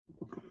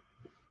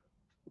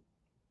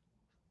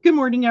Good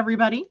morning,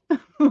 everybody.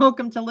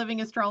 Welcome to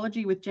Living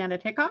Astrology with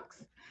Janet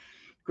Hickox.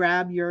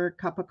 Grab your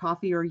cup of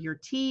coffee or your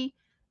tea,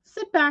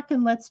 sit back,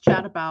 and let's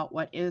chat about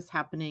what is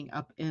happening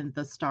up in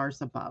the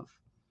stars above.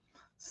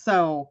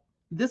 So,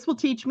 this will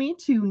teach me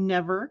to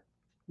never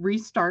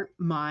restart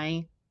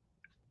my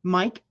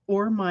mic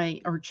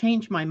or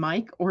change my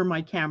mic or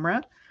my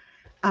camera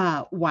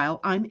while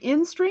I'm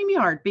in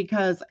StreamYard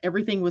because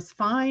everything was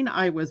fine.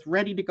 I was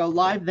ready to go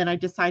live. Then I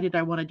decided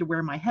I wanted to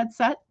wear my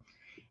headset,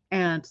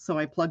 and so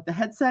I plugged the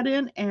headset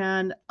in,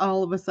 and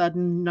all of a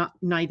sudden,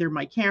 neither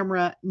my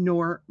camera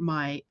nor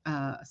my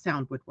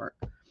sound would work.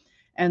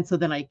 And so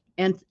then I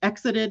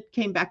exited,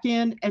 came back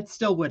in, it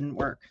still wouldn't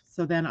work.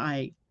 So then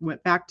I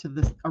went back to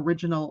the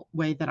original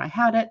way that I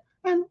had it,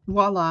 and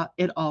voila,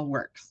 it all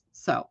works.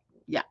 So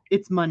yeah,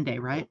 it's Monday,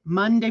 right?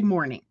 Monday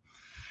morning.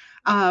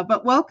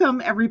 But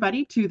welcome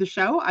everybody to the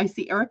show. I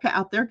see Erica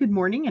out there. Good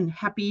morning and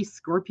happy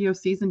Scorpio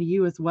season to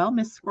you as well,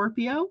 Miss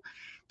Scorpio.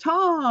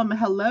 Tom,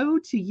 hello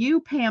to you.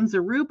 Pam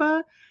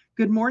Zaruba.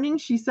 Good morning.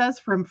 She says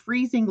from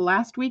freezing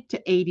last week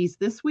to 80s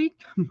this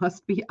week.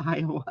 Must be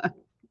Iowa.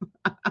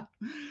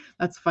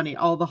 That's funny.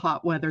 All the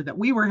hot weather that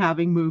we were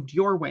having moved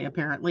your way,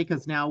 apparently,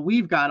 because now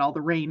we've got all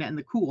the rain and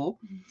the cool.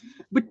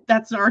 But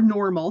that's our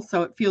normal.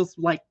 So it feels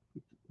like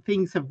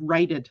things have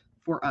righted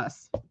for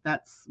us.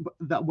 That's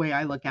the way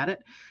I look at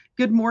it.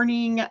 Good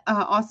morning,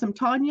 awesome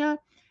Tanya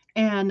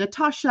and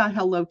Natasha.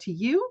 Hello to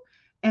you,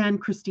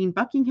 and Christine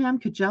Buckingham,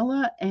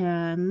 Kajella,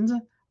 and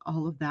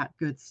all of that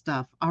good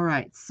stuff. All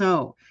right.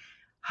 So,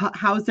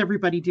 how's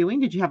everybody doing?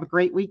 Did you have a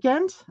great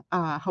weekend?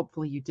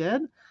 Hopefully, you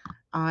did.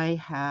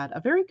 I had a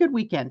very good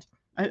weekend.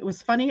 It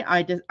was funny.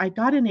 I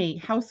got in a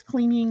house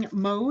cleaning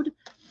mode,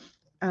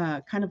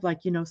 kind of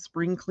like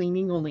spring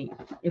cleaning. Only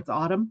it's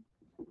autumn.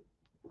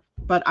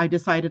 But I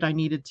decided I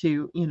needed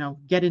to,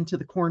 get into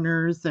the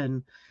corners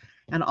and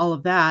all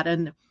of that.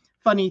 And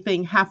funny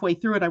thing, halfway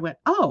through it, I went,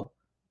 oh,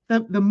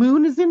 the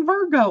moon is in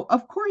Virgo.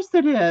 Of course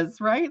it is,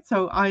 right?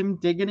 So I'm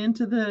digging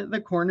into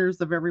the corners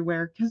of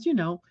everywhere because,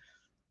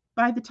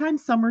 by the time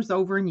summer's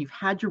over and you've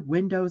had your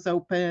windows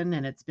open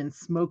and it's been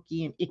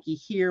smoky and icky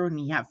here and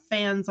you have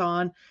fans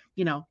on,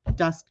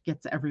 dust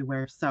gets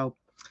everywhere. So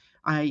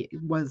I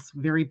was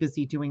very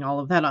busy doing all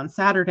of that on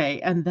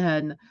Saturday. And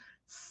then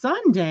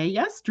Sunday,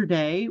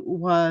 yesterday,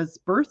 was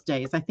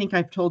birthdays. I think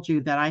I've told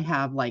you that I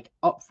have like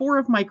four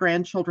of my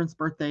grandchildren's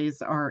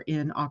birthdays are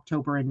in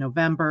October and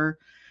November.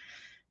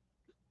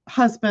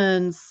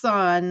 Husband,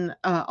 son,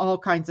 all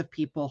kinds of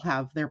people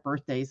have their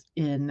birthdays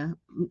in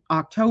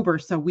October.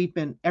 So we've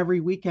been every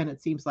weekend,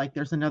 it seems like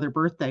there's another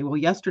birthday. Well,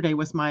 yesterday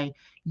was not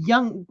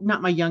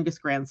my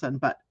youngest grandson,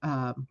 but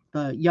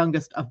the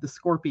youngest of the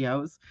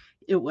Scorpios.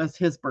 It was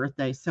his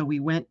birthday. So we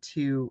went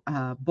to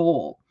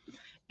bowl.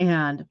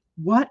 And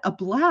what a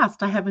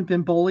blast. I haven't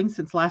been bowling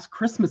since last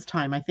Christmas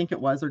time, I think it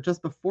was, or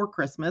just before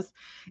Christmas.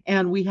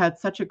 And we had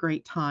such a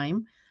great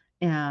time.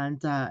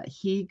 And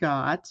he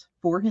got,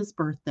 for his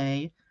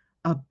birthday,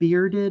 a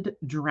bearded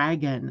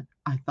dragon.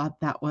 I thought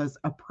that was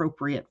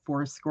appropriate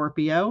for a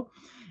Scorpio.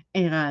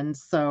 And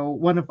so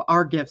one of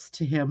our gifts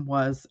to him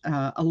was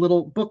a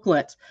little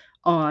booklet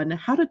on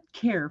how to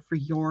care for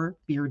your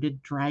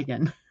bearded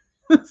dragon.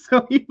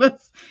 So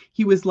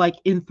he was like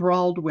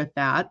enthralled with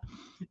that.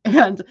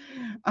 And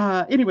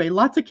anyway,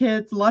 lots of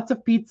kids, lots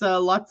of pizza,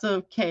 lots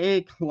of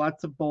cake,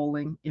 lots of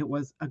bowling. It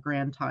was a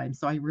grand time.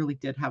 So I really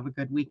did have a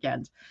good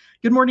weekend.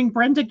 Good morning,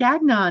 Brenda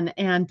Gagnon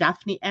and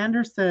Daphne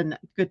Anderson.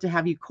 Good to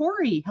have you.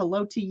 Corey,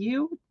 hello to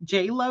you.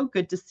 J-Lo,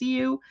 good to see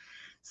you.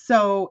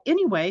 So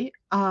anyway,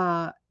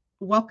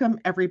 welcome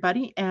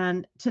everybody.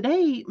 And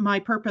today my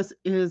purpose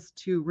is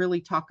to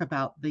really talk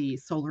about the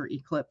solar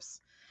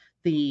eclipse,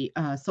 the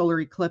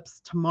solar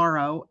eclipse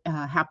tomorrow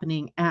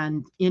happening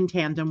and in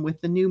tandem with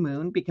the new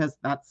moon, because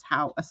that's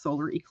how a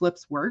solar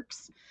eclipse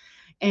works.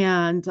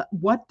 And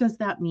what does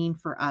that mean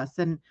for us?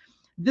 And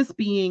this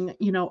being,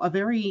 a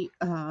very,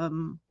 I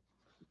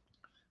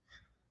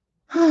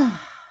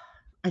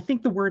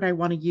think the word I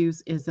want to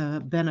use is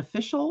a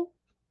beneficial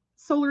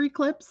solar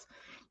eclipse.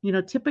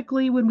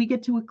 Typically when we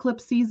get to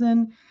eclipse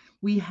season,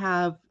 we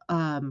have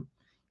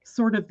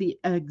sort of the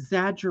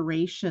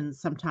exaggeration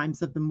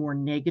sometimes of the more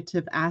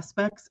negative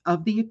aspects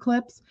of the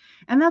eclipse.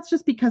 And that's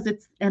just because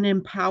it's an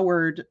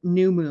empowered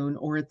new moon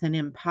or it's an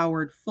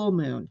empowered full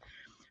moon.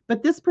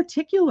 But this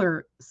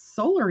particular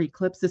solar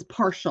eclipse is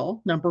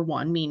partial, number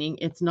one, meaning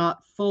it's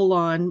not full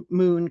on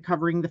moon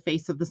covering the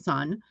face of the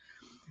sun.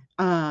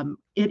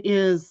 It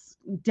is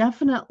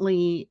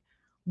definitely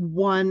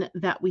one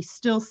that we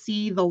still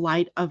see the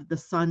light of the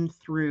sun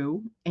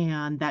through,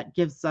 and that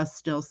gives us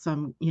still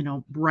some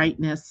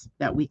brightness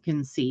that we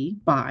can see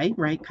by,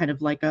 right, kind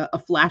of like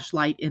a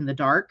flashlight in the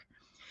dark.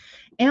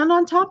 And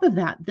on top of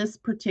that, this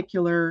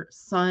particular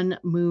sun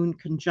moon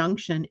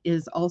conjunction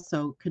is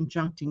also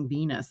conjuncting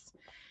Venus,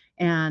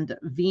 and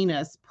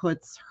Venus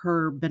puts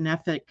her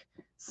benefic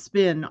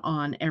spin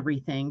on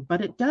everything.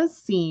 But it does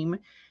seem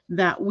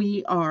that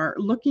we are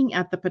looking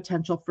at the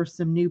potential for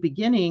some new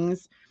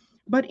beginnings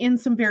but in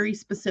some very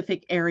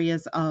specific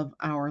areas of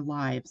our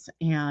lives.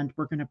 And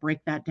we're going to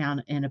break that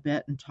down in a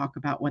bit and talk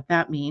about what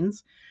that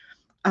means.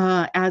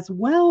 As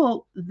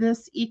well,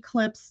 this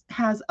eclipse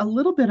has a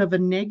little bit of a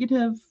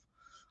negative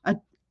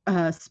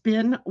uh,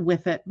 spin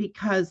with it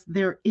because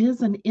there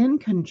is an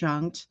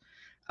inconjunct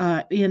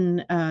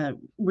in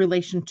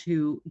relation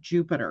to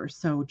Jupiter.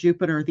 So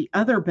Jupiter, the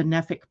other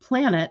benefic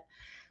planet,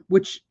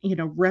 which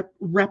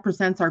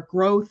represents our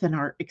growth and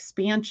our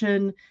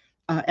expansion,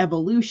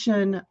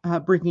 evolution,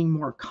 bringing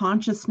more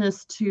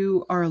consciousness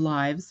to our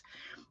lives.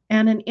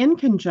 And an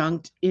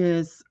inconjunct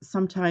is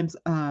sometimes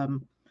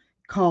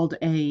called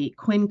a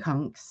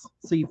quincunx.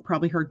 So you've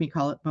probably heard me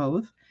call it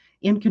both.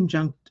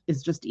 Inconjunct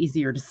is just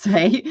easier to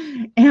say,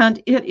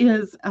 and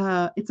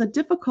it's a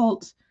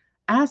difficult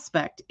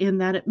aspect in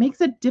that it makes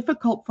it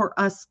difficult for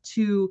us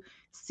to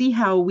see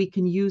how we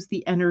can use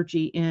the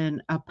energy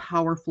in a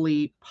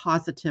powerfully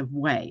positive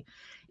way.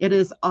 It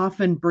is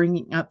often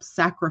bringing up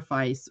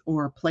sacrifice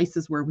or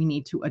places where we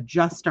need to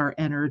adjust our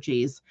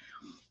energies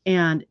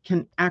and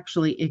can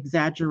actually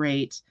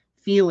exaggerate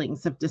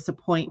feelings of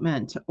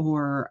disappointment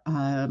or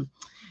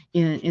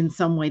in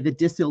some way the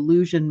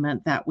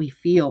disillusionment that we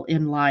feel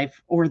in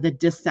life or the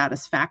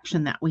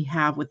dissatisfaction that we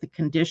have with the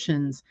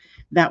conditions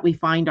that we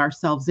find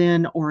ourselves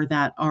in or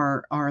that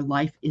our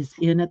life is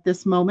in at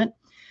this moment.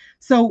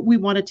 So we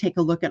want to take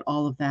a look at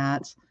all of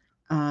that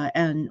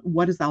and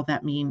what does all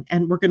that mean?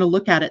 And we're going to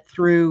look at it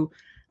through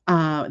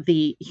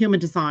the human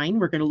design.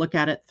 We're going to look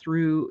at it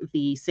through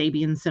the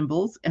Sabian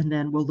symbols, and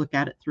then we'll look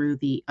at it through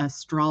the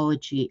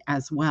astrology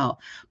as well.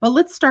 But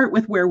let's start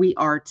with where we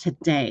are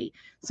today.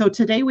 So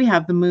today we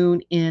have the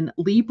moon in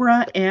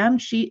Libra,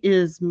 and she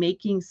is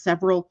making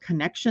several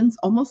connections,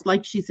 almost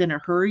like she's in a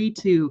hurry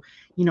to,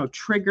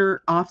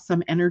 trigger off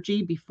some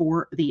energy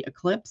before the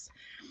eclipse.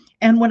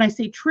 And when I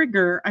say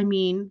trigger, I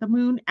mean the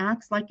moon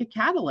acts like a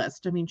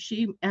catalyst. I mean,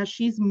 as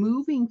she's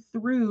moving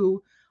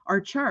through our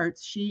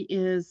charts, she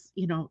is,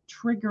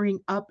 triggering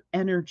up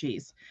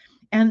energies.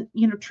 And,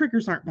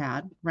 triggers aren't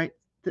bad, right?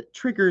 The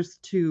triggers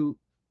to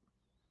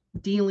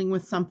dealing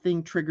with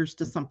something, triggers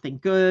to something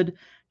good,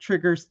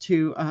 triggers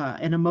to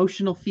an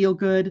emotional feel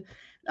good,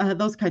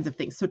 those kinds of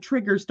things. So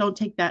triggers, don't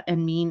take that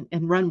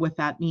and run with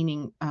that,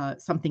 meaning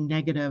something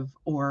negative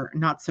or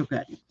not so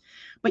good.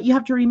 But you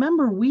have to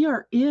remember, we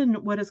are in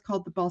what is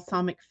called the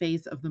balsamic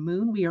phase of the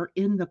moon. We are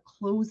in the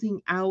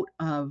closing out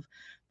of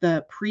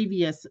the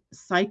previous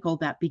cycle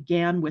that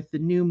began with the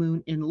new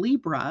moon in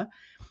Libra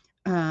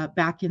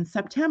back in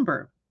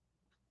September.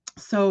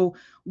 So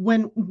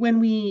when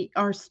we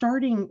are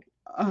starting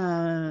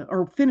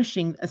or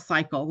finishing a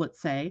cycle,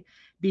 let's say,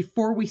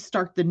 before we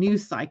start the new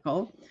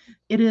cycle,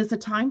 it is a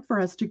time for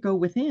us to go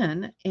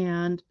within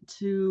and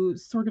to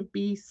sort of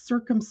be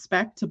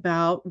circumspect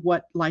about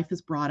what life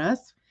has brought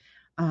us,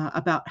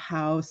 about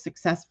how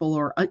successful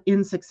or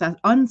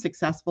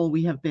unsuccessful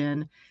we have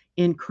been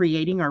in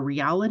creating our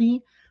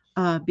reality,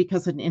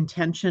 because an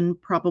intention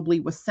probably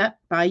was set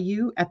by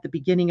you at the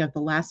beginning of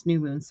the last new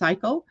moon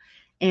cycle.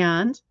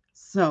 And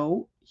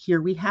so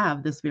here we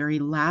have this very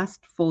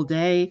last full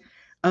day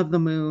of the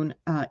moon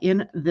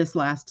in this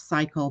last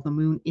cycle, the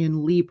moon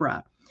in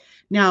Libra.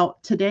 Now,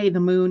 today the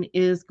moon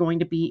is going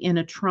to be in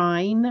a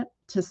trine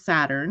to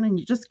Saturn, and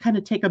you just kind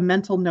of take a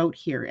mental note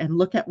here and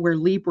look at where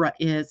Libra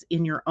is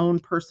in your own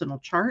personal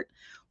chart.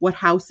 What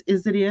house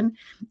is it in?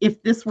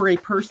 If this were a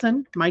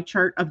person, my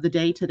chart of the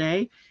day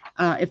today,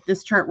 if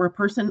this chart were a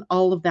person,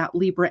 all of that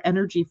Libra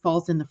energy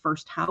falls in the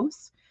first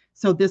house.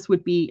 So this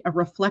would be a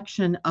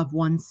reflection of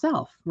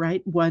oneself,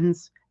 right?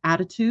 One's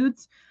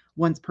attitudes,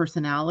 one's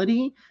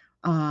personality,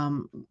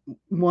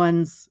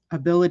 one's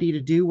ability to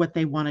do what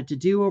they wanted to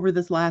do over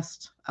this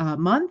last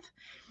month.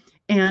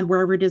 And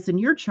wherever it is in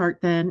your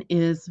chart then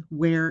is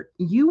where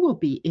you will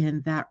be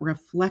in that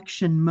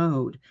reflection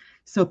mode.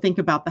 So think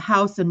about the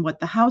house and what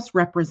the house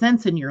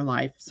represents in your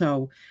life.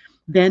 So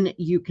then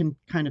you can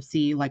kind of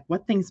see like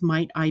what things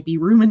might I be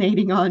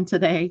ruminating on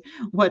today?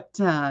 What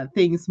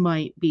things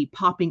might be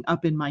popping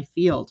up in my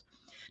field?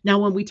 Now,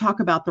 when we talk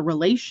about the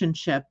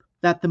relationship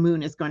that the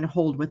moon is going to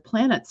hold with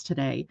planets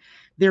today,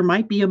 there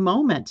might be a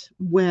moment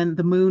when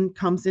the moon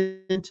comes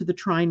into the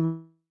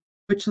trine,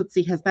 which, let's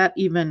see, has that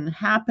even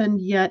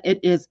happened yet? It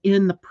is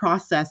in the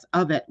process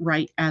of it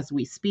right as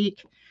we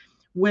speak,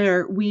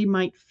 where we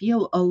might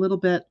feel a little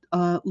bit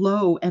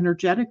low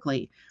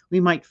energetically.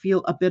 We might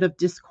feel a bit of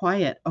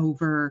disquiet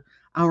over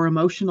our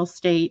emotional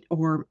state,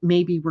 or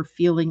maybe we're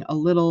feeling a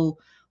little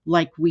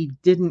like we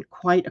didn't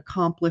quite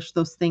accomplish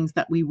those things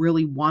that we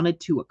really wanted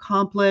to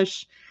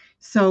accomplish.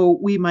 So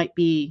we might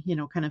be,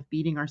 kind of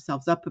beating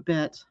ourselves up a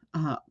bit,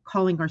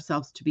 calling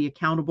ourselves to be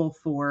accountable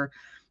for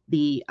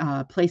the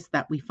place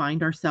that we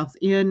find ourselves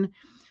in.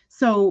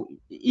 So,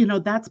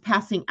 that's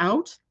passing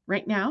out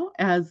right now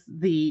as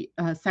the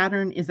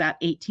Saturn is at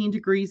 18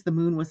 degrees. The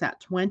moon was at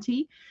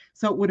 20.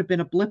 So it would have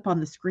been a blip on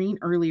the screen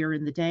earlier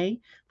in the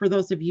day. For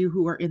those of you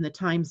who are in the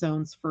time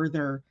zones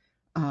further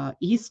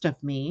east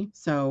of me,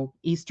 so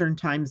Eastern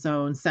time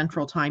zone,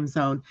 Central time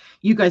zone,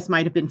 you guys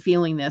might have been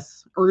feeling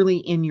this early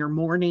in your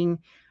morning.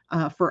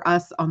 For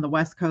us on the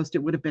West Coast, it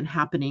would have been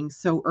happening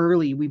so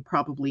early. We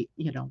probably,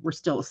 we're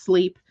still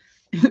asleep.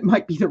 It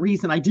might be the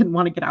reason I didn't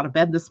want to get out of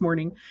bed this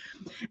morning.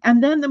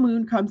 And then the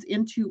moon comes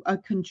into a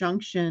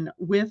conjunction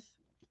with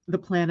the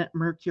planet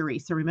Mercury.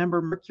 So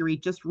remember, Mercury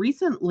just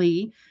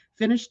recently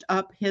finished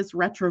up his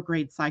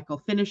retrograde cycle,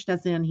 finished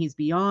as in he's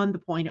beyond the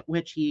point at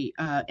which he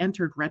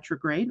entered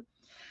retrograde.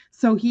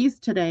 So he's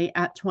today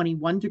at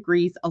 21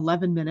 degrees,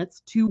 11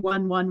 minutes,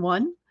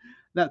 2111.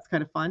 That's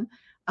kind of fun,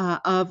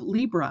 of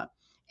Libra.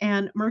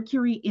 And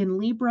Mercury in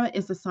Libra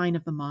is a sign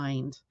of the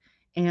mind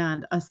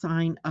and a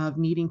sign of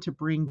needing to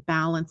bring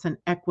balance and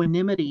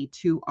equanimity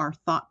to our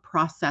thought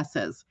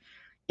processes.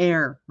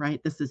 Air,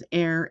 right? This is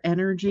air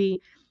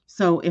energy.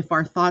 So if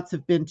our thoughts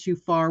have been too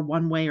far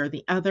one way or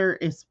the other,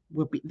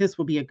 this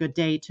will be a good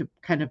day to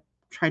kind of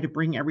try to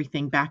bring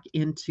everything back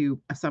into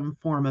some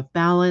form of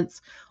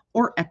balance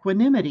or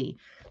equanimity,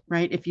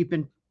 right? If you've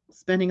been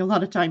spending a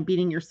lot of time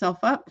beating yourself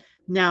up,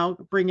 now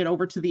bring it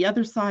over to the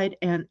other side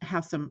and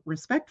have some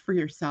respect for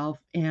yourself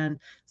and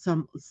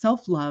some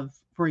self-love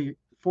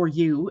for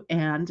you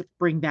and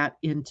bring that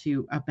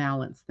into a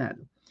balance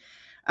then.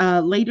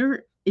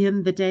 Later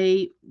in the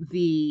day,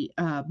 the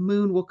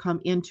moon will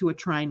come into a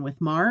trine with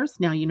Mars.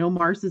 Now,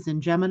 Mars is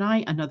in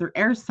Gemini, another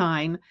air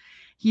sign.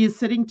 He is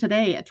sitting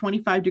today at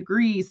 25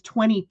 degrees,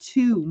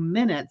 22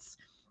 minutes.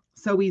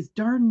 So he's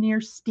darn near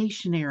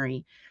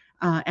stationary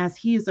as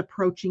he is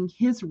approaching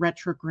his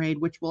retrograde,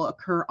 which will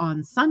occur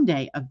on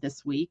Sunday of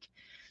this week.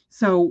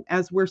 So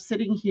as we're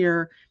sitting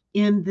here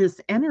in this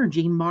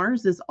energy,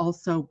 Mars is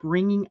also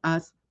bringing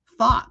us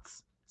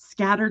thoughts,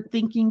 scattered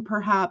thinking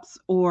perhaps,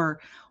 or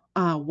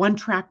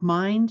one-track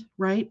mind,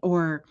 right?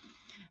 Or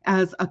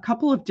as a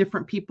couple of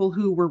different people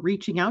who were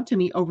reaching out to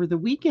me over the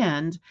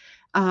weekend,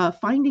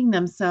 finding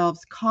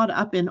themselves caught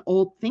up in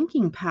old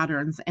thinking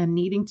patterns and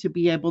needing to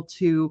be able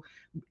to,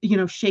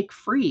 shake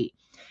free.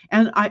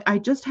 And I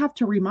just have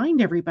to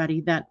remind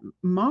everybody that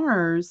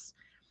Mars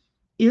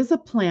is a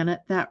planet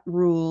that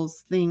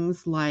rules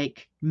things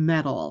like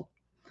metal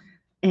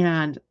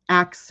and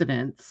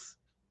accidents,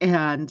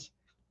 and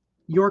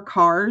your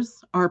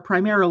cars are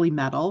primarily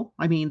metal.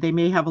 I mean, they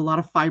may have a lot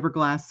of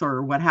fiberglass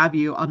or what have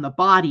you on the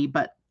body,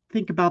 but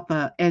think about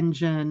the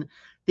engine,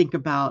 think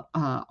about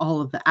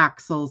all of the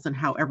axles and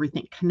how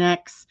everything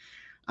connects.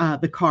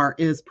 The car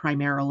is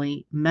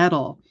primarily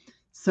metal.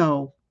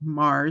 So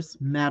Mars,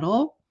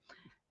 metal,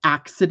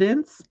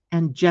 accidents,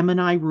 and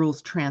Gemini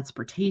rules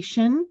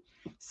transportation.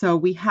 So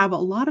we have a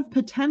lot of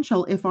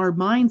potential if our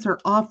minds are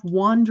off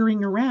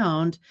wandering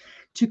around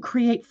to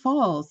create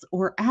falls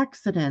or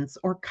accidents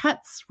or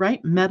cuts,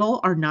 right?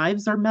 Metal, our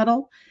knives are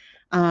metal,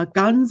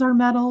 guns are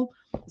metal.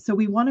 So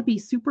we want to be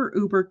super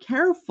uber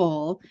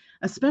careful,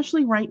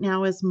 especially right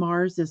now as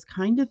Mars is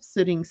kind of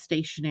sitting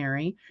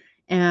stationary.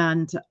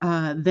 And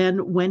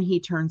then when he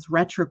turns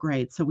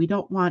retrograde, so we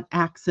don't want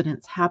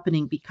accidents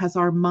happening because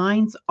our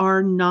minds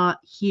are not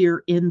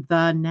here in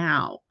the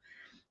now,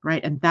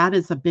 right? And that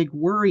is a big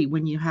worry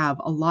when you have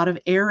a lot of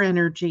air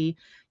energy.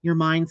 Your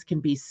minds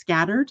can be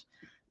scattered.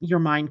 Your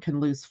mind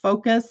can lose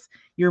focus.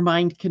 Your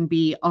mind can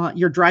be,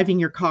 you're driving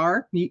your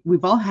car.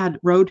 We've all had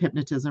road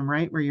hypnotism,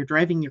 right? Where you're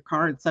driving your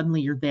car and suddenly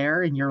you're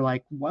there and you're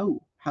like,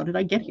 whoa, how did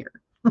I get here?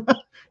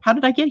 How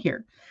did I get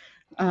here?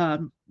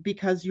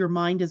 Because your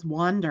mind is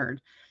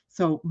wandered.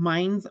 So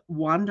mind's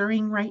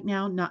wandering right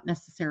now, not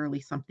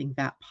necessarily something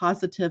that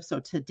positive. So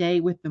today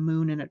with the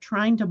moon in a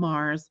trine to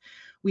Mars,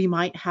 we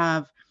might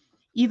have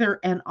either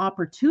an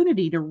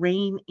opportunity to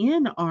rein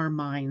in our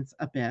minds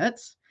a bit,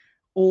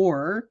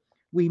 or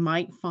we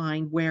might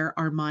find where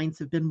our minds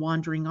have been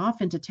wandering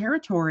off into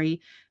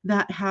territory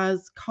that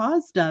has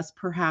caused us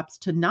perhaps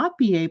to not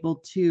be able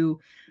to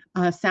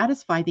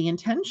satisfy the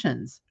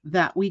intentions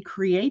that we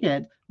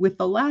created with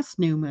the last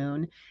new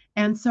moon.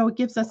 And so it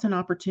gives us an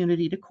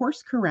opportunity to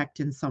course correct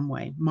in some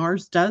way.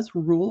 Mars does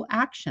rule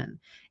action,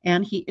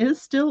 and he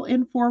is still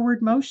in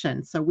forward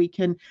motion. So we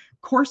can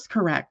course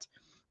correct.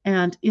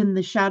 And in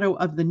the shadow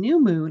of the new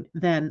moon,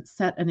 then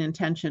set an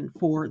intention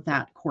for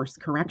that course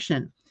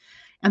correction.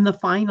 And the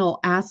final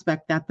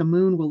aspect that the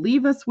moon will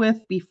leave us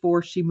with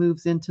before she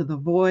moves into the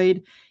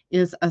void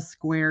is a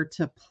square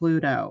to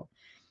Pluto.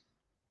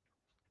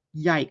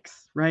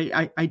 Yikes,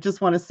 right? I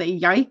just want to say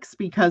yikes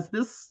because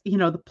this,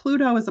 the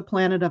Pluto is a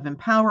planet of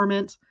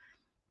empowerment.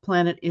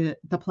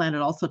 The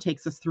planet also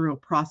takes us through a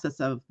process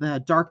of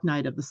the dark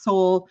night of the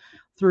soul,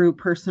 through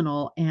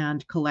personal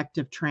and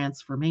collective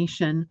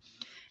transformation.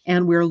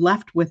 And we're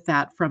left with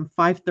that from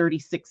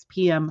 5:36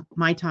 p.m.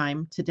 my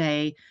time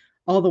today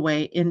all the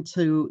way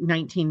into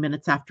 19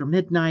 minutes after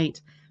midnight.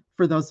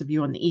 For those of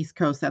you on the East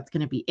Coast, that's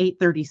going to be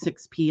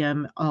 8:36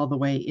 p.m. all the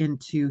way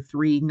into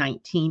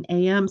 3:19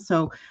 a.m.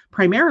 So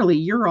primarily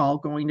you're all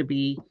going to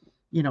be,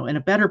 in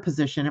a better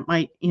position. It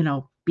might,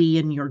 be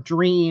in your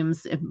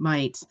dreams. It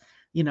might,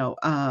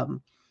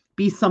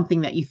 be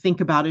something that you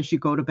think about as you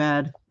go to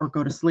bed or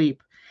go to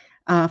sleep.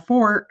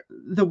 For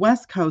the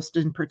West Coast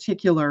in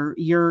particular,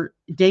 your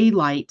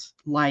daylight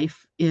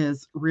life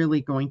is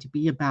really going to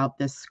be about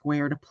this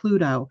square to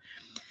Pluto.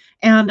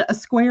 And a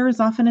square is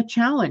often a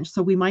challenge.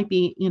 So we might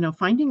be,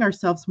 finding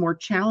ourselves more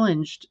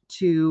challenged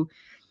to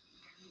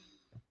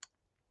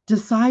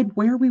decide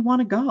where we want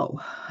to go.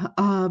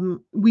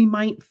 We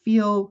might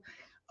feel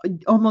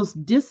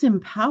almost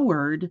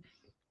disempowered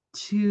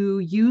to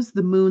use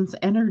the moon's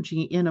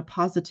energy in a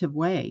positive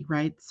way,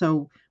 right?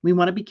 So we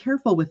want to be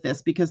careful with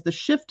this because the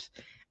shift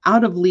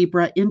out of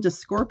Libra into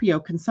Scorpio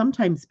can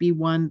sometimes be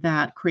one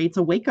that creates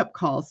a wake up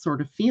call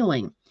sort of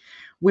feeling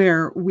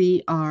where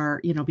we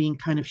are, being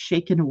kind of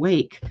shaken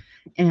awake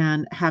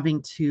and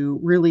having to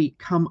really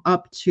come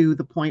up to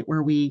the point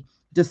where we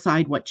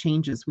decide what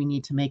changes we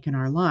need to make in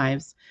our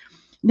lives.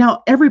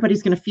 Now,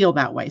 everybody's going to feel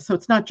that way. So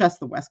it's not just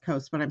the West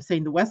Coast, but I'm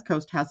saying the West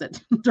Coast has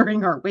it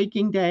during our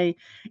waking day,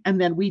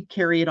 and then we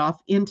carry it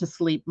off into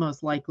sleep,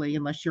 most likely,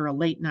 unless you're a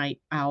late night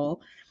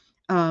owl.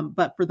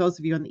 But for those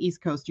of you on the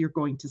East Coast, you're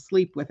going to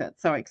sleep with it.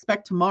 So I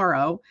expect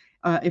tomorrow,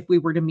 if we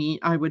were to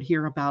meet, I would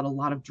hear about a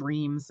lot of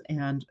dreams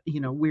and,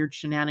 weird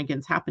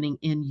shenanigans happening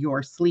in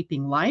your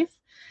sleeping life.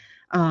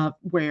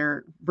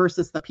 Where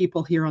versus the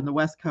people here on the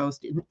West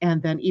Coast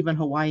and then even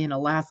Hawaii and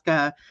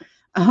Alaska,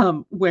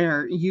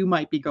 where you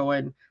might be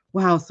going,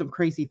 wow, some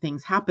crazy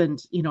things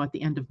happened, at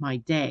the end of my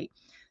day.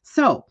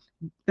 So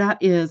that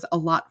is a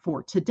lot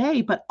for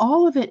today, but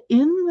all of it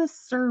in the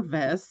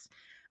service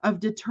of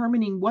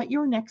determining what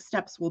your next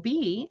steps will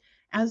be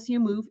as you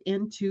move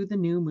into the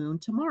new moon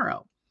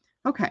tomorrow.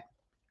 Okay.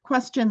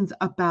 Questions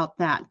about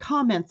that,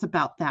 comments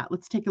about that.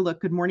 Let's take a look.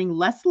 Good morning,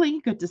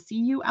 Leslie. Good to see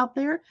you out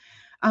there.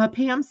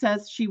 Pam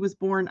says she was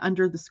born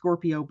under the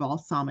Scorpio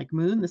balsamic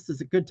moon. This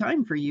is a good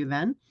time for you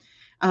then.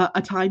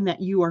 A time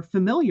that you are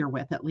familiar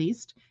with, at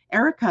least.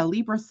 Erica,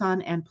 Libra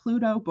Sun, and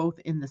Pluto, both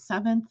in the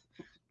 7th.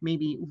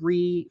 Maybe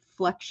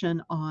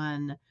reflection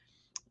on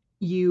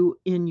you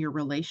in your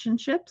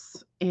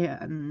relationships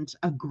and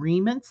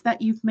agreements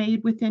that you've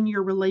made within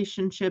your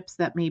relationships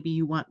that maybe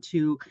you want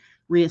to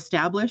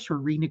reestablish or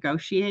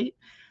renegotiate.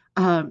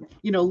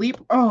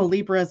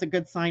 Libra is a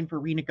good sign for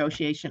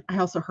renegotiation. I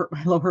also hurt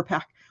my lower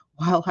back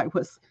while I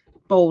was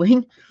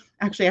bowling.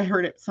 Actually, I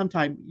heard it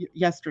sometime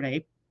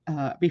yesterday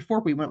before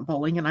we went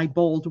bowling, and I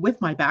bowled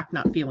with my back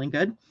not feeling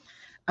good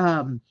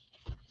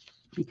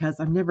because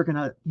I'm never going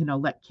to,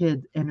 let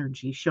kid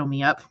energy show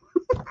me up.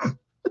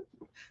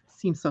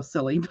 Seems so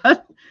silly,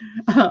 but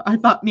I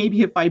thought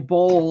maybe if I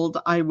bowled,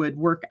 I would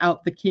work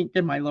out the kink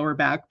in my lower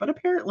back, but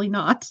apparently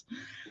not.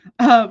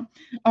 All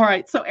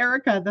right. So,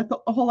 Erica, the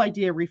whole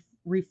idea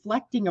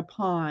reflecting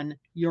upon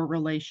your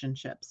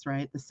relationships,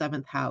 right? The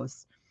 7th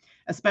house,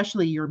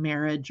 especially your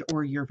marriage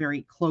or your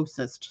very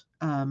closest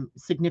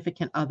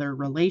significant other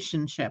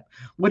relationship.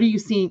 What are you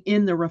seeing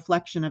in the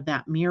reflection of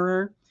that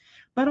mirror?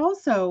 But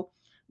also,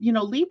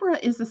 Libra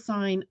is a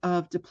sign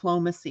of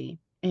diplomacy,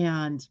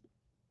 and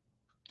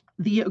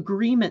the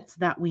agreements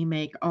that we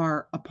make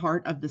are a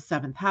part of the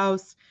 7th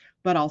house,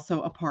 but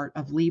also a part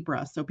of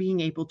Libra. So being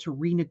able to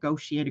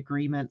renegotiate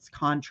agreements,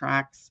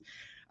 contracts,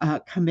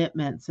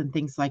 commitments, and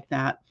things like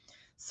that.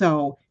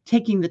 So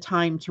taking the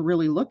time to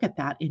really look at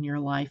that in your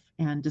life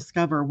and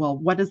discover, well,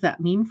 what does that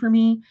mean for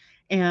me?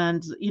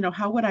 And,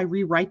 how would I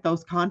rewrite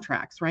those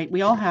contracts, right?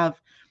 We all have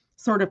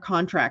sort of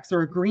contracts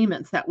or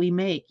agreements that we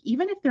make,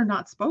 even if they're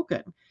not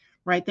spoken,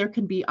 right? There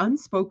can be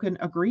unspoken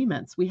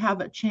agreements. We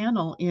have a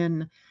channel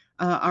in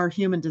our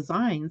human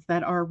designs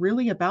that are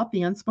really about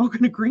the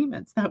unspoken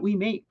agreements that we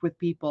make with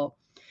people.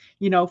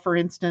 For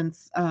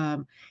instance,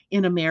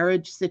 in a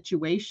marriage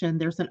situation,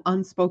 there's an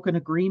unspoken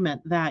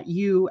agreement that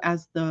you,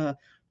 as the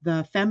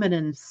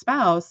feminine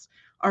spouse,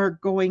 are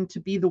going to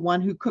be the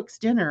one who cooks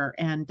dinner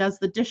and does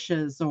the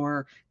dishes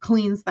or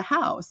cleans the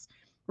house,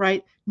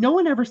 right? No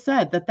one ever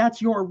said that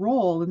that's your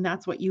role and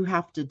that's what you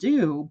have to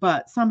do,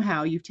 but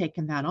somehow you've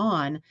taken that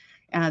on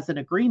as an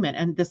agreement.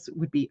 And this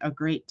would be a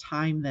great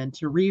time then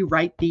to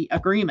rewrite the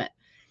agreement.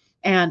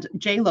 And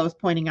J-Lo's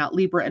pointing out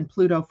Libra and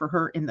Pluto for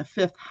her in the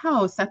 5th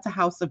house. That's a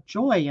house of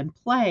joy and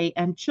play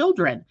and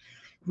children.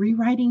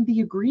 Rewriting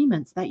the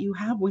agreements that you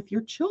have with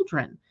your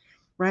children,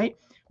 right?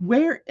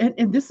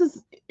 And this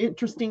is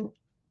interesting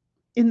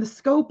in the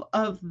scope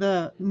of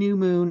the new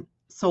moon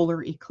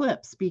solar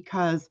eclipse,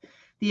 because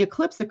the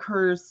eclipse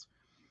occurs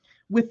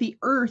with the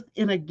Earth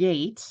in a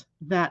gate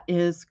that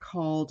is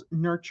called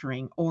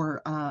nurturing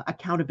or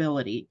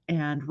accountability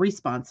and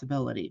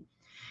responsibility.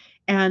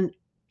 And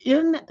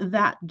in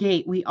that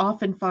gate, we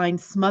often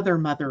find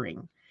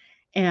mothering,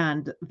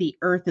 and the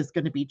Earth is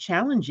going to be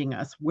challenging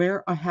us.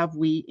 Where have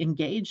we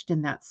engaged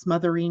in that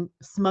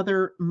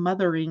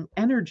mothering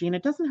energy? And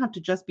it doesn't have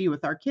to just be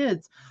with our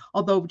kids,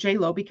 although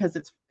J-Lo, because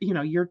it's,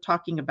 you're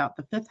talking about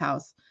the 5th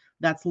house,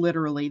 that's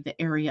literally the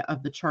area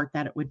of the chart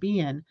that it would be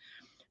in.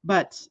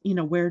 But,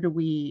 where do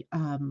we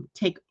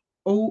take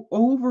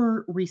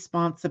over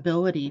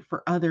responsibility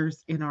for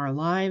others in our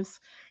lives?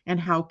 And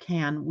how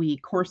can we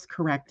course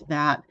correct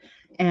that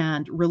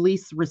and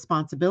release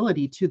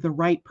responsibility to the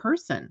right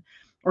person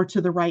or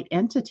to the right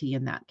entity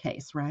in that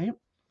case, right?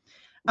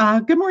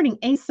 Good morning,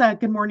 Asa.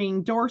 Good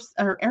morning,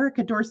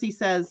 Erica Dorsey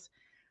says,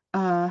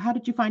 how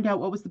did you find out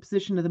what was the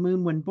position of the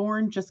moon when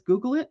born? Just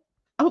Google it.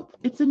 Oh,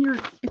 it's in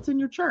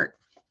your chart.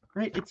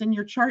 right? It's in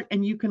your chart,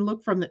 and you can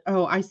look from the,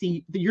 oh, I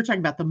see. You're talking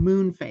about the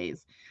moon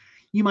phase.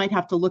 You might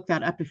have to look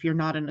that up if you're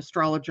not an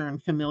astrologer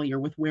and familiar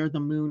with where the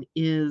moon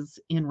is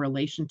in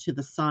relation to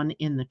the sun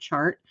in the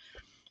chart.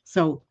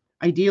 So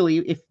ideally,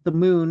 if the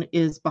moon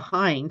is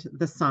behind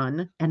the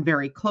sun and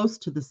very close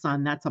to the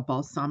sun, that's a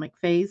balsamic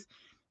phase.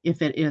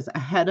 If it is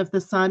ahead of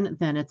the sun,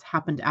 then it's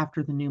happened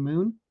after the new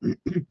moon.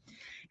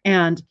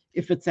 And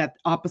if it's at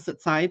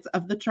opposite sides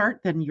of the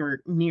chart, then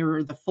you're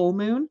nearer the full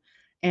moon.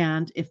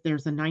 And if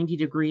there's a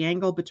 90-degree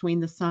angle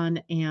between the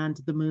sun and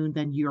the moon,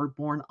 then you're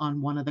born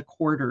on one of the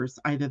quarters,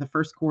 either the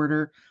first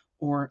quarter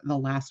or the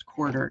last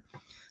quarter.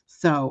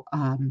 So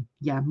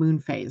yeah, moon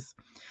phase.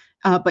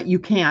 But you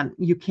can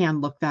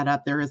look that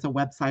up. There is a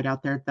website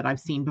out there that I've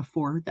seen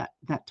before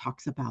that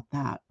talks about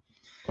that.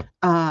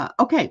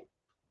 Okay.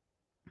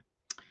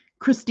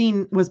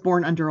 Christine was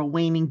born under a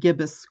waning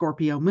gibbous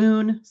Scorpio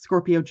moon,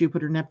 Scorpio,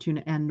 Jupiter, Neptune,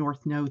 and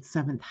North Node,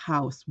 7th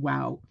house.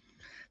 Wow.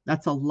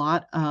 That's a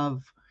lot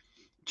of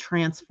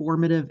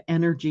transformative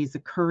energies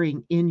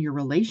occurring in your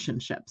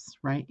relationships,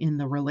 right? In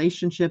the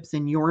relationships,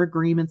 in your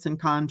agreements and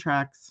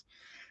contracts,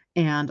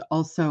 and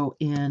also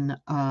in,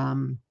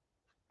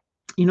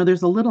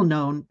 there's a little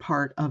known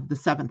part of the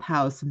 7th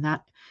house, and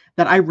that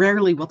I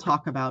rarely will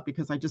talk about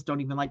because I just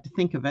don't even like to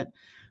think of it,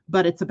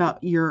 but it's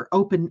about your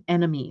open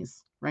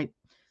enemies, right?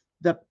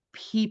 The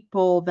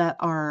people that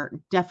are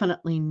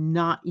definitely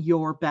not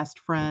your best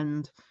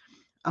friend.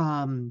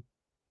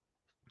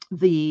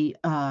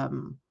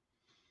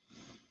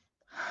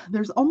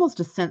 There's almost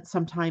a sense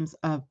sometimes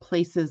of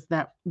places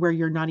where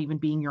you're not even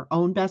being your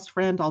own best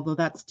friend, although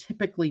that's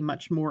typically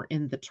much more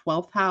in the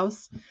 12th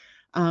house.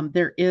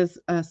 There is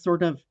a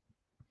sort of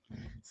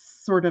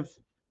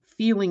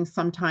feeling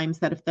sometimes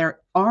that if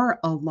there are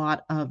a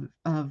lot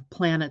of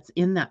planets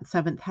in that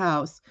 7th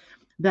house,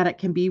 that it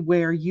can be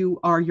where you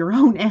are your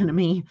own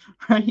enemy,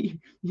 right?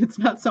 It's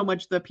not so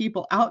much the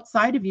people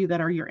outside of you that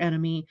are your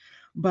enemy,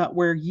 but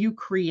where you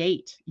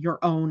create your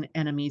own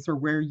enemies, or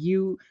where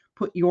you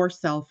put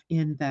yourself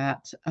in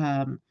that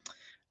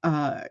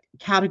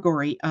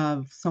category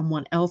of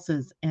someone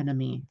else's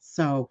enemy.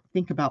 So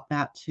think about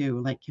that too.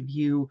 Like, have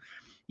you,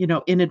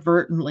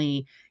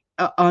 inadvertently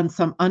on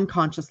some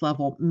unconscious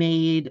level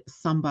made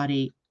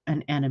somebody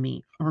an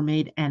enemy, or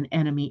made an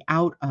enemy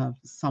out of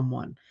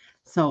someone?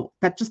 So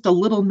that's just a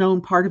little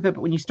known part of it.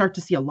 But when you start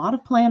to see a lot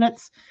of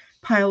planets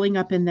piling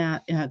up in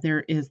that,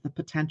 there is the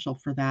potential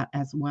for that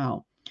as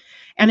well.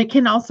 And it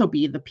can also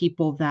be the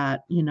people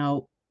that,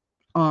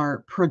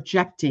 are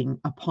projecting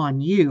upon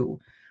you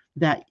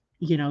that,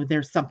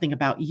 there's something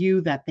about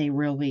you that they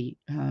really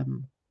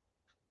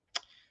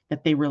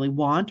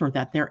want, or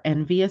that they're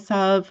envious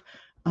of,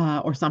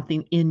 or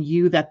something in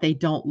you that they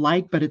don't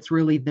like, but it's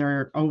really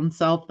their own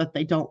self that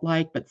they don't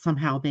like, but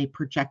somehow they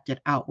project it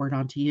outward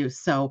onto you.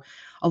 So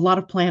a lot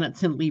of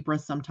planets in Libra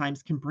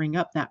sometimes can bring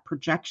up that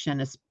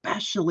projection,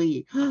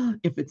 especially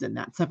if it's in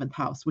that 7th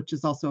house, which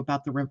is also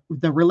about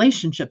the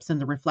relationships and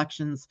the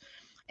reflections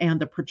and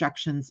the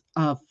projections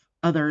of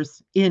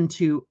others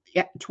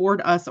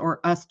toward us, or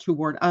us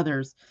toward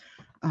others,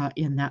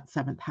 in that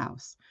 7th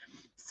house.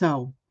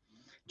 So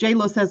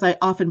J-Lo says, I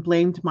often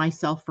blamed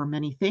myself for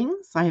many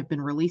things. I have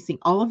been releasing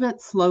all of it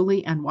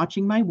slowly and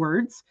watching my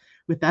words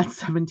with that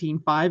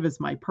 17.5 as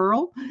my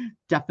pearl.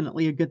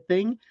 Definitely a good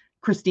thing.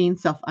 Christine,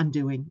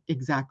 self-undoing.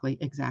 Exactly.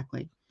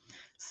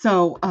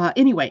 So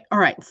anyway, all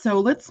right. So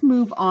let's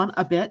move on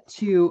a bit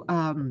to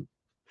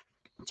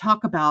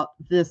talk about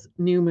this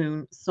new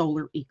moon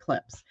solar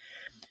eclipse.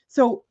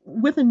 So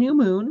with a new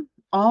moon,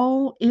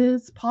 all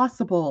is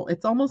possible.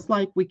 It's almost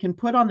like we can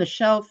put on the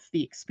shelf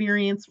the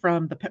experience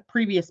from the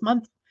previous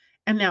month,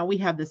 and now we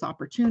have this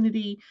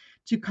opportunity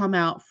to come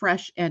out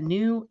fresh and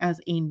new as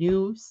a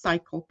new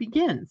cycle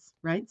begins,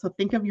 right? So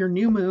think of your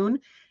new moon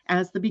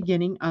as the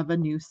beginning of a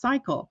new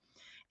cycle.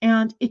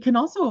 And it can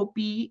also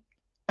be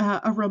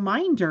a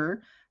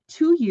reminder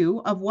to you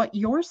of what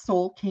your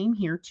soul came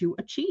here to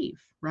achieve,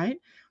 right?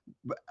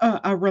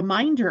 A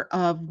reminder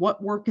of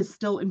what work is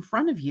still in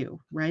front of you,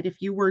 right?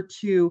 If you were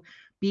to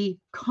be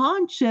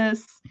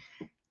conscious,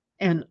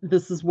 and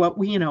this is what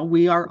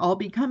we are all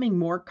becoming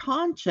more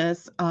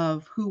conscious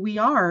of who we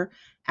are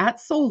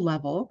at soul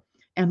level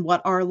and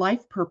what our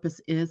life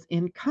purpose is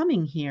in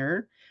coming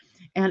here.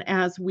 And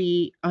as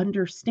we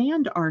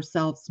understand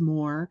ourselves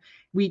more,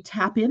 we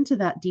tap into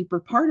that deeper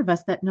part of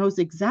us that knows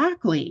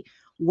exactly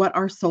what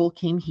our soul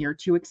came here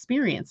to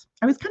experience.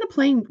 I was kind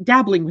of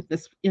dabbling with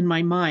this in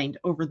my mind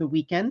over the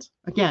weekend.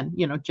 Again,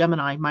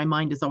 Gemini, my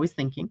mind is always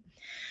thinking.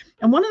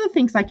 And one of the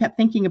things I kept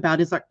thinking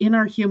about is in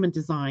our human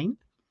design.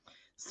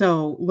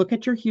 So look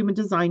at your human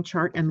design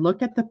chart and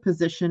look at the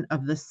position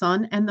of the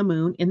sun and the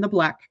moon in the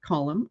black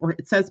column, or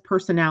it says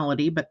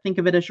personality, but think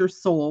of it as your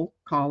soul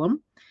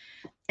column.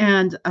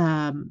 And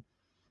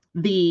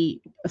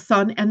the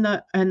sun and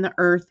the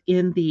earth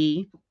in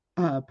the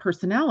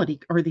personality,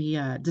 or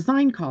the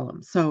design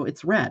column. So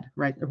it's red,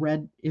 right? The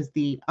red is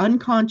the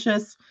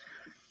unconscious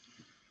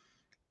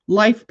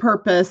life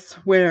purpose,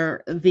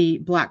 where the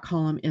black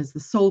column is the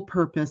soul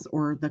purpose,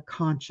 or the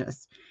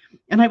conscious.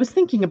 And I was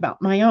thinking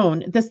about my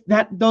own,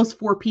 those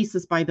four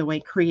pieces, by the way,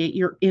 create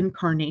your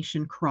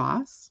incarnation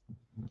cross.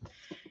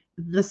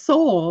 The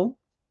soul,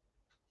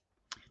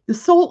 the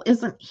soul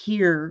isn't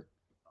here.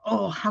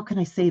 Oh, how can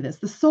I say this?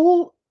 The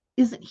soul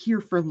isn't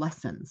here for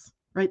lessons,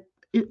 right?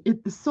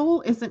 The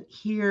soul isn't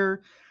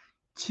here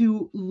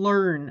to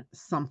learn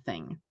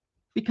something,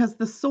 because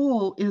the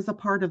soul is a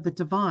part of the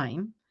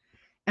divine,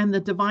 and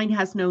the divine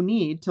has no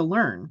need to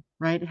learn,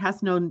 right? It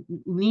has no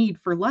need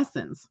for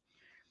lessons.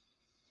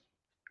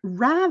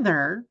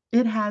 Rather,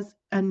 it has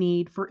a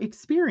need for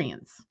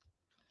experience.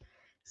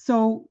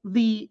 So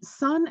the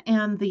sun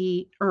and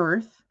the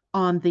earth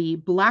on the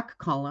black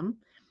column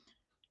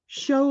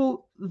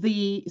show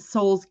the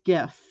soul's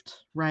gift,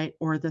 right?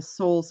 Or the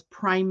soul's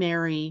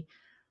primary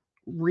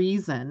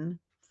reason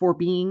for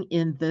being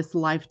in this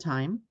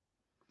lifetime.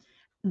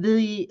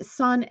 The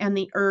sun and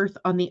the earth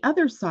on the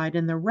other side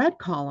in the red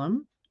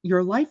column,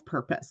 your life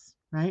purpose,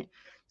 right?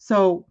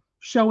 So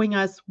showing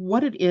us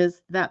what it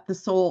is that the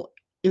soul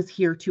is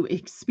here to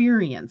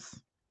experience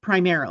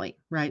primarily,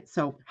 right?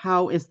 So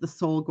how is the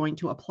soul going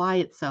to apply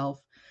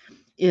itself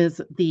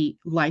is the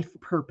life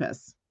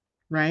purpose,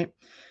 right?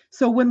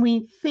 So when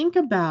we think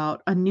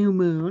about a new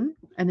moon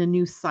and a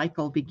new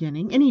cycle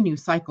beginning, any new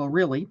cycle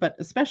really, but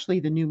especially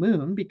the new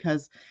moon,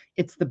 because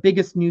it's the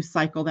biggest new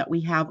cycle that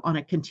we have on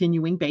a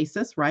continuing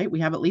basis, right?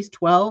 We have at least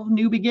 12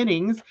 new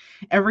beginnings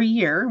every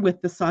year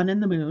with the sun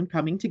and the moon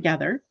coming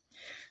together.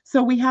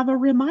 So we have a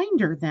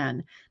reminder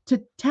then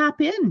to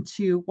tap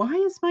into, why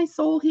is my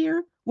soul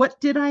here?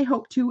 What did I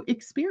hope to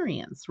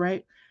experience,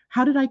 right?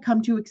 How did I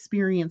come to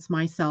experience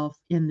myself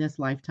in this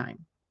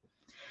lifetime?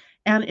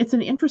 And it's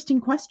an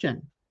interesting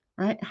question,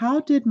 right? How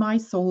did my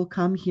soul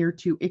come here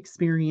to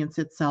experience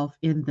itself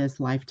in this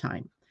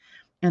lifetime?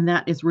 And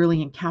that is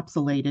really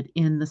encapsulated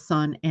in the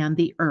sun and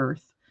the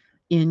earth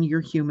in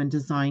your human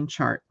design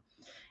chart.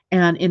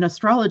 And in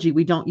astrology,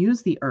 we don't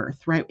use the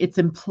earth, right? It's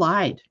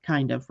implied,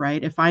 kind of,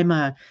 right? If I'm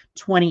a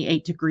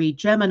 28-degree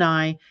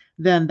Gemini,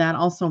 then that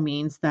also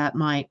means that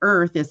my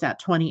earth is at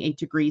 28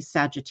 degrees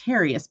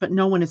Sagittarius, but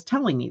no one is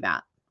telling me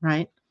that,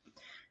 right?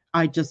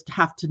 I just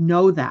have to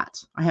know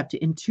that. I have to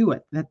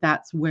intuit that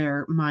that's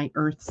where my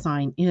earth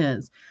sign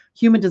is.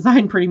 Human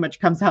design pretty much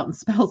comes out and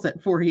spells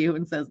it for you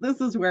and says, this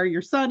is where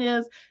your sun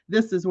is.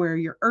 This is where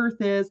your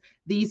earth is.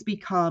 These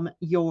become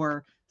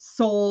your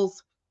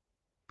soul's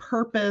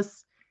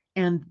purpose.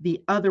 And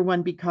the other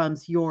one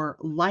becomes your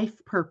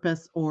life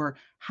purpose, or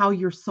how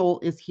your soul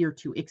is here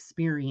to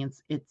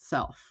experience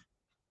itself.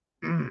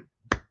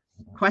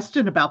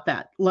 Question about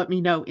that? Let me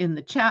know in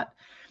the chat.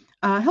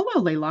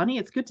 Hello, Leilani.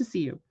 It's good to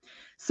see you.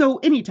 So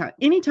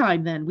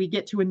anytime then we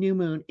get to a new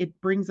moon, it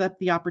brings up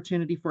the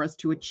opportunity for us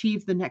to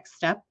achieve the next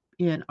step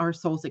in our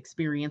soul's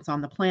experience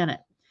on the planet.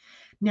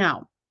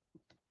 Now,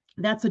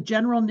 that's a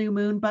general new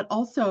moon, but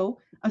also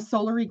a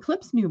solar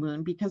eclipse new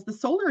moon, because the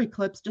solar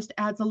eclipse just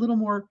adds a little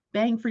more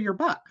bang for your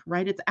buck,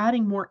 right? It's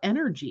adding more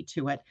energy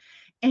to it.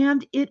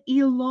 And it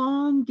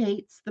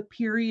elongates the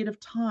period of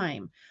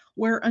time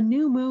where a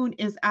new moon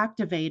is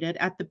activated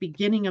at the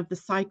beginning of the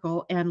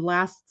cycle and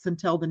lasts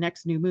until the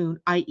next new moon,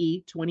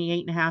 i.e.,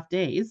 28 and a half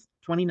days,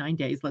 29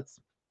 days, let's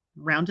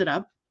round it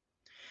up.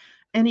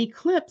 An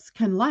eclipse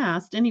can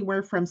last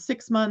anywhere from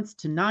 6 months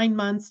to 9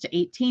 months to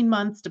 18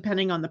 months,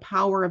 depending on the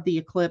power of the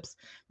eclipse.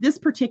 This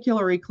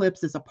particular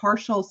eclipse is a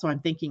partial, so I'm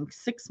thinking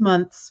 6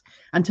 months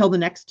until the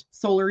next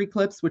solar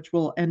eclipse, which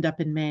will end up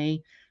in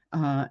May,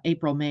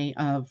 April, May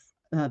of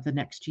the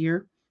next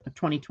year of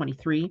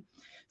 2023.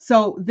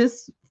 So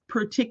this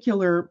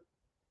particular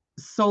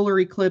solar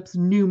eclipse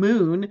new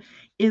moon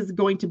is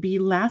going to be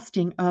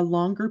lasting a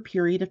longer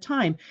period of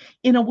time.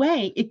 In a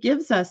way, it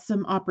gives us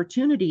some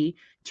opportunity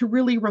to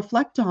really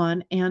reflect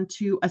on and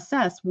to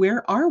assess,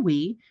 where are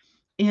we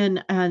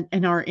in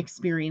our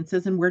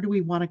experiences, and where do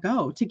we want to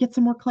go, to get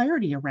some more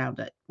clarity around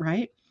it,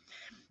 right?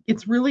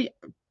 It's really,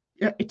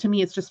 to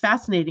me, it's just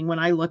fascinating when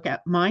I look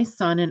at my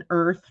sun and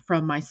earth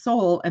from my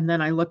soul, and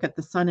then I look at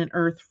the sun and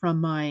earth from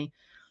my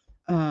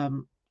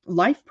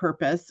life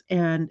purpose,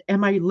 and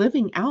am I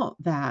living out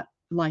that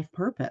life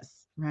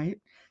purpose, right?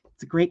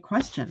 It's a great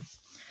question.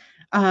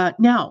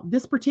 Now,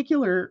 this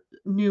particular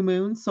new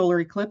moon solar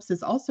eclipse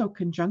is also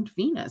conjunct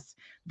Venus,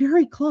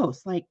 very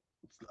close. Like,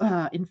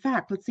 in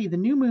fact, let's see, the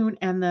new moon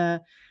and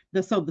the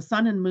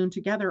sun and moon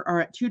together are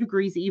at 2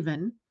 degrees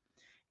even,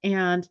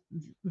 and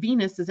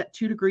Venus is at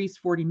 2 degrees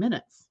 40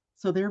 minutes.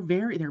 So they're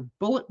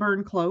bullet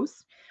burn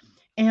close.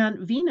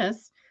 And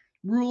Venus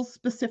rules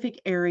specific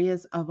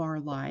areas of our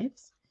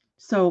lives.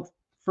 So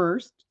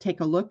first,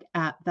 take a look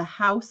at the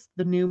house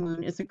the new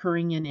moon is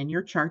occurring in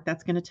your chart.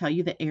 That's going to tell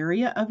you the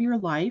area of your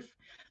life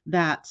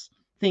that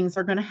things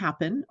are going to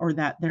happen, or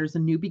that there's a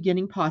new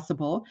beginning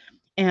possible.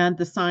 And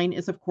the sign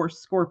is, of course,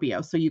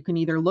 Scorpio. So you can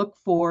either look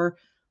for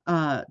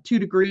 2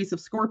 degrees of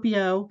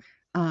Scorpio,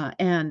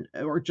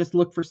 or just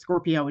look for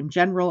Scorpio in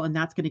general, and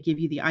that's going to give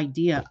you the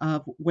idea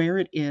of where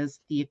it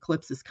is the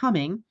eclipse is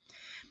coming.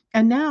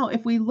 And now,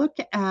 if we look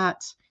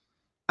at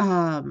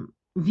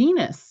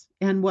Venus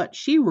and what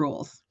she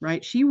rules,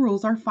 right? She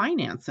rules our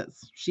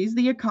finances. She's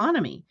the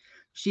economy.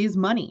 She is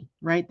money,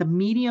 right? The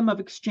medium of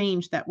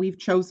exchange that we've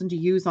chosen to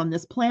use on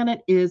this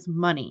planet is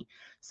money.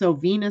 So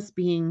Venus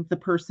being the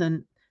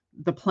person,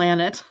 the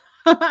planet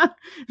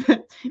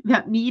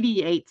that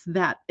mediates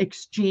that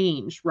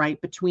exchange,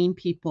 right, between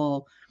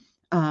people,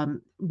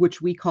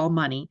 which we call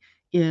money,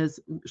 is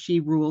she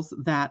rules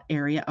that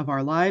area of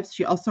our lives.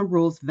 She also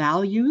rules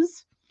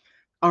values,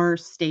 our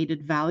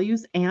stated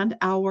values, and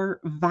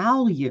our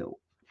value,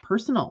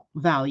 personal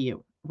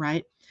value,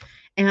 right?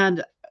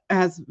 And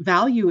as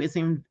value is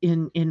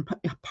in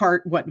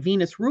part what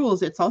Venus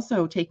rules, it's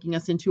also taking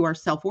us into our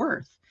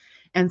self-worth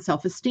and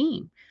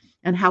self-esteem.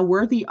 And how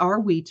worthy are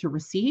we to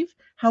receive?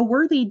 How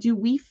worthy do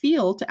we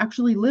feel to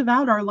actually live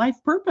out our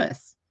life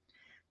purpose?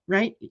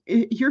 Right?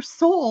 Your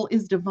soul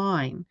is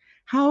divine.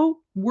 How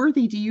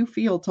worthy do you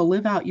feel to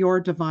live out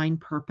your divine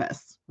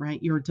purpose,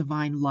 right? Your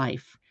divine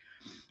life.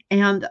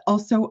 And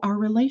also our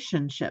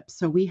relationships.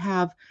 So we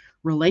have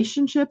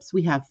relationships,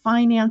 we have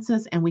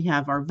finances, and we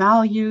have our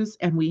values,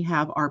 and we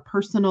have our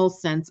personal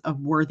sense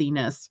of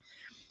worthiness,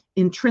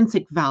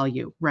 intrinsic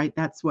value, right?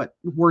 That's what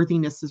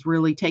worthiness is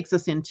really takes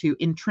us into,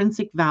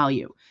 intrinsic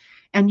value.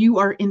 And you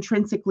are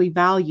intrinsically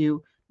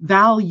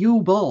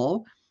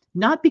valuable,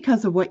 not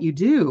because of what you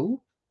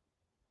do,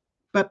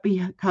 but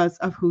because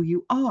of who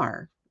you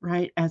are,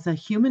 right? As a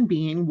human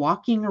being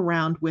walking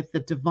around with the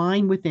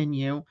divine within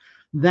you,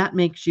 that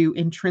makes you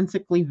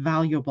intrinsically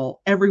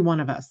valuable. Every one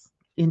of us,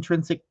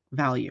 intrinsic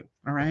value.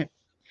 All right.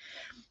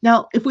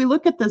 Now, if we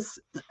look at this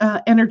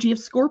energy of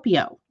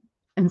Scorpio,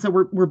 and so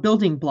we're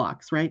building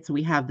blocks, right? So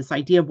we have this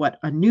idea of what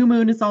a new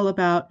moon is all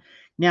about.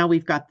 Now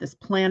we've got this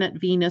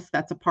planet Venus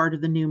that's a part of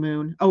the new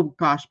moon. Oh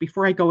gosh,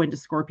 before I go into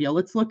Scorpio,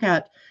 let's look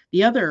at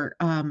the other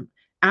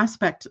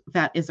aspect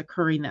that is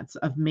occurring that's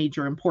of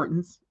major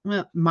importance,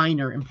 well,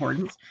 minor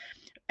importance,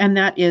 and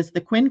that is the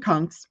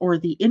quincunx, or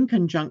the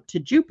inconjunct to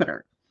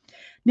Jupiter.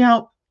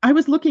 Now, I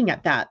was looking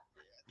at that,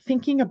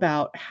 thinking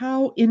about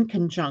how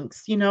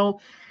inconjuncts,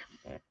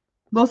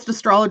 most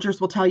astrologers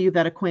will tell you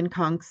that a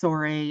quincunx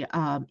or a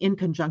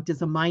inconjunct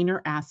is a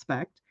minor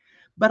aspect.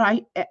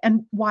 But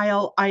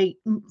while I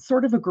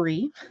sort of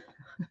agree,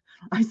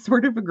 I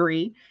sort of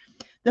agree,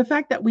 the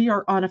fact that we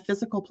are on a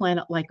physical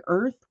planet like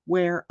Earth,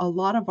 where a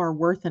lot of our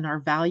worth and our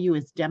value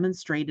is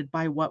demonstrated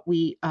by what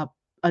we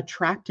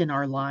attract in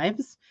our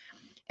lives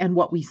and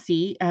what we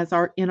see as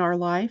in our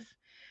life,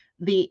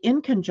 the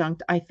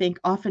inconjunct, I think,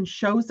 often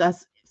shows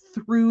us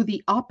through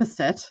the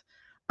opposite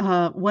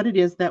what it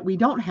is that we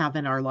don't have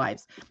in our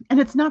lives. And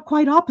it's not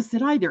quite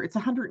opposite either. It's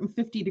a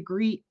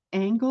 150-degree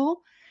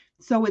angle.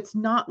 So it's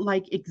not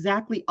like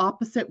exactly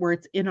opposite where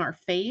it's in our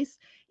face.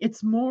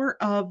 It's more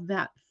of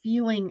that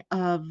feeling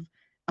of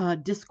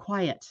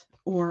disquiet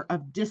or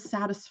of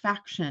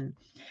dissatisfaction,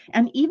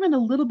 and even a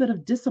little bit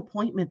of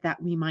disappointment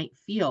that we might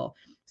feel.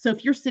 So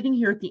if you're sitting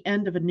here at the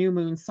end of a new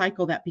moon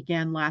cycle that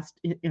began last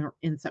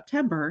in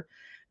September,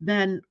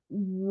 then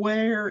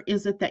where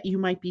is it that you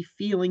might be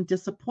feeling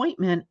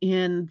disappointment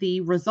in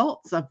the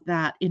results of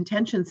that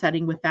intention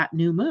setting with that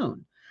new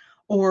moon?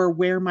 Or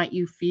where might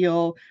you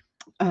feel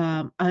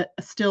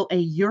still a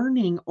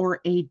yearning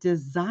or a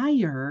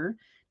desire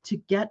to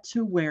get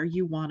to where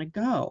you want to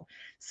go?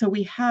 So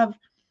we have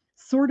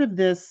sort of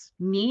this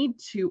need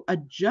to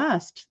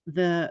adjust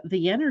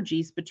the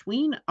energies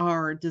between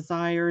our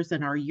desires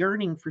and our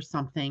yearning for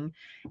something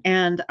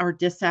and our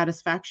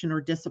dissatisfaction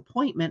or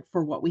disappointment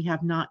for what we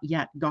have not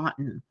yet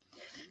gotten.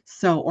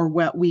 So, or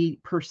what we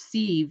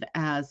perceive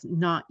as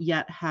not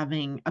yet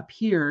having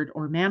appeared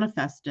or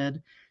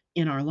manifested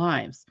in our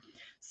lives.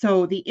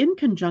 So the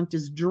inconjunct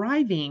is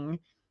driving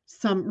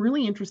some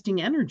really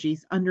interesting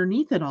energies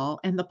underneath it all.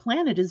 And the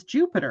planet is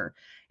Jupiter.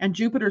 And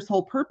Jupiter's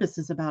whole purpose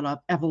is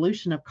about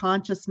evolution of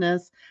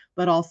consciousness,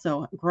 but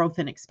also growth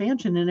and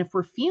expansion. And if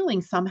we're feeling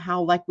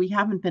somehow like we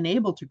haven't been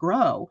able to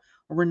grow,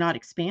 or we're not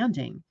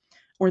expanding,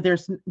 or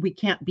we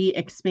can't be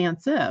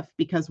expansive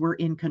because we're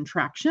in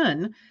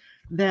contraction,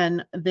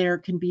 then there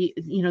can be,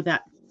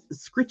 that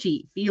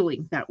scritchy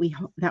feeling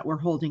that we're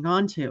holding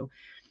on to.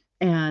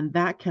 And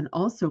that can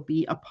also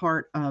be a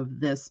part of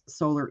this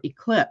solar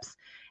eclipse.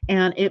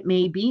 And it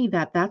may be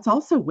that that's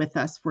also with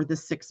us for the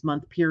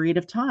 6-month period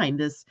of time,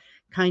 this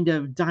kind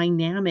of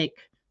dynamic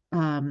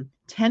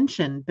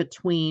tension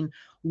between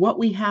what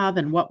we have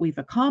and what we've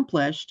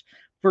accomplished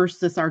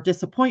versus our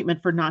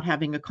disappointment for not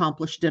having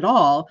accomplished it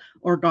all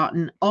or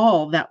gotten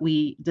all that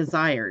we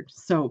desired.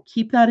 So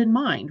keep that in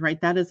mind, right?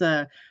 That is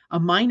a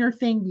minor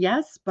thing,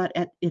 yes, but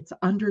it's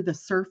under the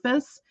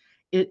surface.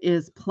 It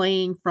is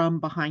playing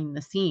from behind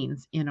the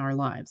scenes in our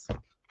lives.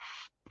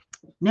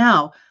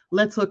 Now,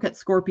 let's look at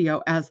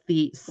Scorpio as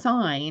the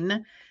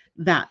sign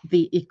that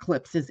the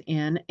eclipse is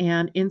in.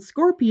 And in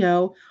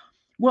Scorpio,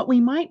 what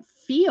we might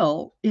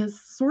feel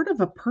is sort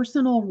of a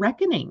personal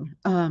reckoning,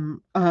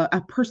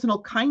 a personal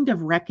kind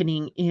of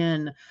reckoning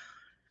in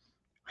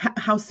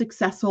how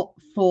successful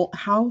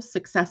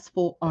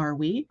are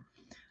we?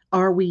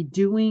 Are we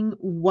doing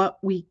what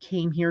we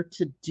came here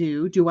to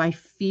do? Do I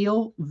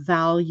feel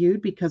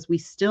valued? Because we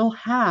still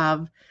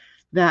have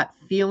that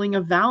feeling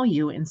of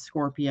value in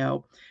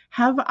Scorpio.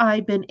 Have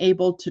I been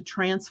able to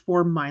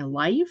transform my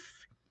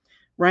life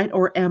right?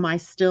 Or am I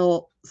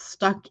still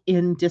stuck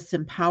in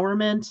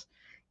disempowerment?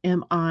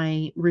 Am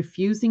I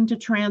refusing to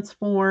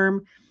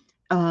transform?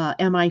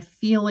 Am I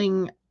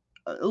feeling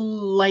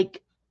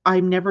like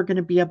I'm never going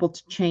to be able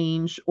to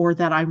change, or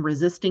that I'm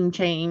resisting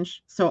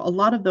change? So, a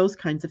lot of those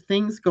kinds of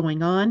things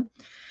going on.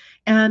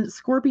 And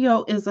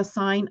Scorpio is a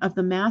sign of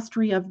the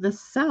mastery of the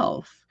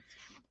self.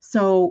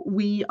 So,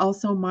 we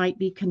also might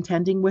be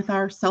contending with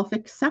our self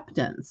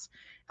acceptance,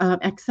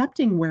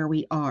 accepting where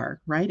we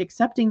are, right?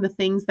 Accepting the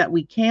things that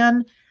we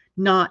can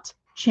not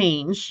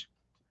change,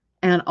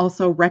 and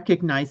also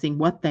recognizing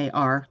what they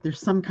are. There's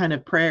some kind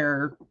of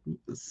prayer,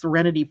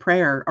 serenity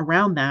prayer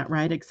around that,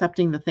 right?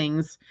 Accepting the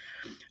things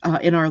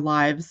in our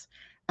lives.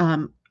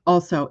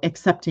 Also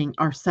accepting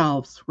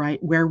ourselves,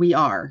 right? Where we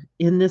are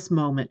in this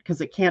moment, because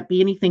it can't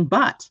be anything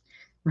but,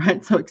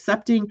 right? So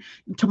accepting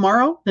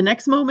tomorrow, the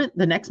next moment,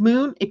 the next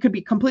moon, it could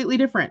be completely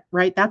different,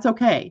 right? That's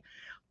okay.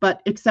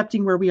 But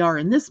accepting where we are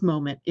in this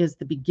moment is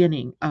the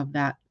beginning of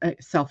that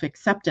self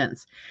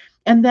acceptance.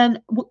 And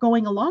then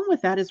going along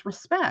with that is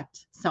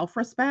respect, self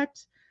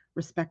respect,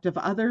 respect of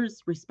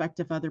others,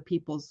 respect of other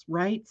people's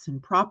rights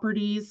and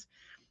properties,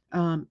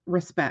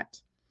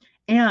 respect.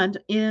 And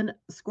in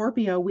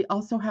Scorpio, we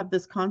also have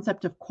this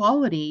concept of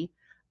quality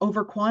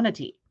over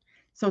quantity.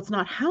 So it's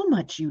not how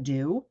much you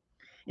do,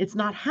 it's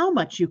not how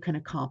much you can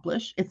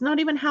accomplish, it's not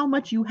even how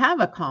much you have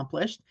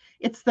accomplished.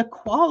 It's the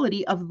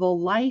quality of the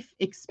life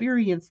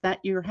experience that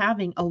you're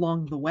having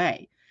along the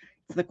way.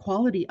 It's the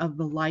quality of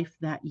the life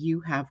that you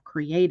have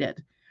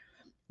created.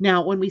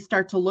 Now, when we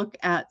start to look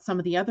at some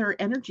of the other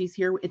energies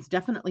here, it's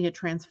definitely a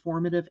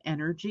transformative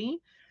energy.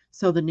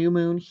 So the new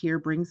moon here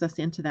brings us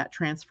into that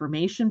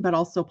transformation, but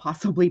also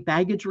possibly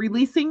baggage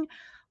releasing,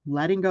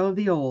 letting go of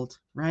the old,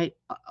 right?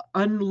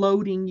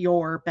 Unloading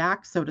your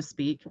back, so to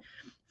speak,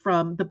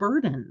 from the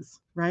burdens,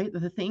 right?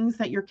 The things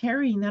that you're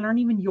carrying that aren't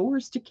even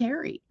yours to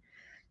carry.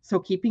 So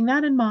keeping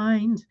that in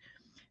mind.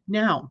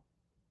 Now,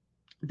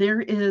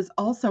 there is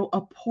also a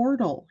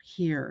portal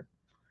here.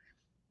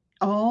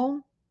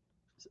 All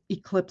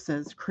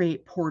eclipses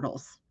create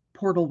portals,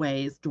 portal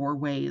ways,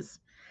 doorways.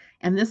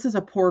 And this is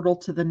a portal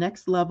to the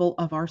next level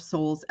of our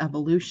soul's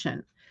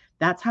evolution.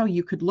 That's how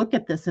you could look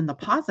at this in the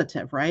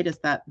positive, right? Is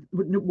that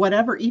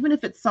whatever, even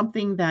if it's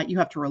something that you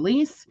have to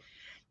release,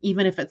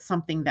 even if it's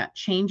something that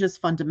changes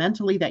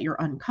fundamentally that you're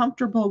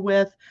uncomfortable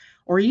with,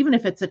 or even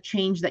if it's a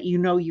change that you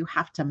know you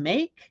have to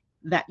make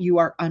that you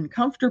are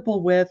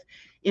uncomfortable with,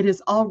 it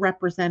is all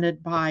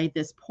represented by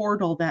this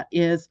portal that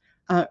is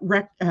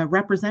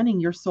representing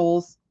your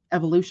soul's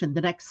evolution,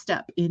 the next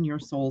step in your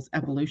soul's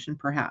evolution,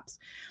 perhaps.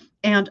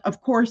 And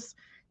of course,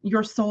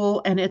 your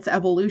soul and its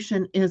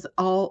evolution is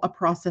all a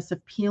process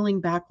of peeling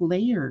back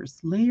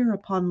layers, layer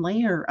upon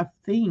layer of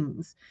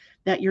things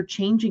that you're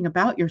changing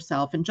about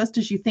yourself. And just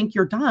as you think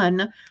you're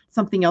done,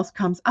 something else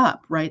comes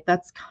up, right?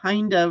 That's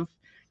kind of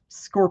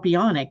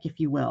scorpionic, if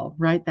you will,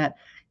 right? That,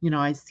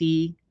 I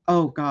see,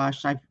 oh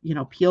gosh, I've,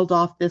 peeled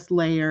off this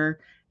layer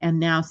and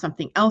now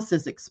something else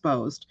is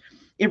exposed.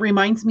 It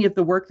reminds me of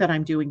the work that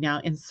I'm doing now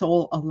in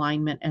soul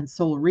alignment and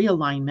soul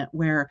realignment,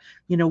 where,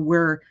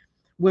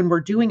 when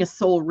we're doing a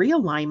soul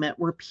realignment,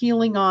 we're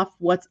peeling off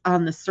what's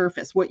on the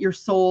surface, what your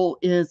soul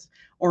is,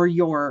 or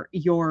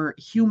your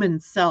human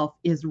self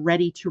is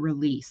ready to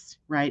release,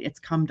 right? It's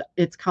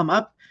come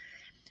up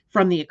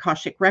from the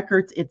Akashic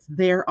records. It's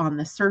there on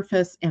the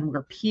surface, and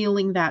we're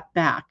peeling that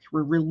back.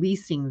 We're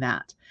releasing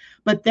that.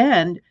 But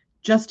then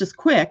just as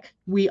quick,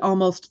 we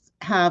almost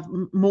have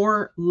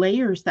more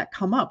layers that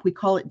come up. We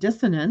call it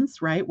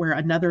dissonance, right? Where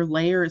another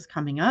layer is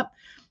coming up.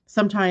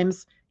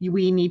 Sometimes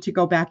we need to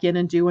go back in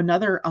and do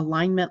another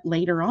alignment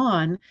later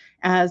on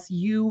as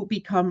you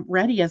become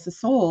ready as a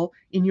soul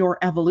in your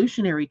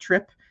evolutionary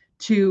trip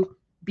to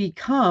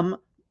become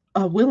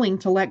willing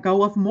to let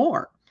go of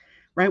more,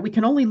 right? We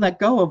can only let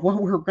go of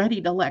what we're ready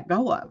to let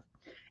go of.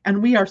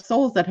 And we are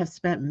souls that have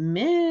spent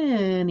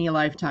many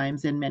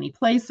lifetimes in many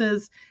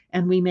places,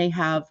 and we may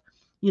have,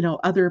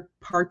 other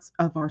parts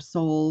of our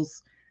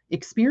soul's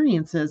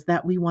experiences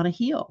that we want to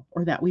heal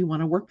or that we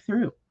want to work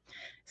through.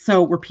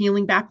 So we're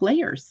peeling back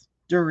layers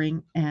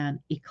during an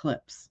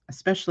eclipse,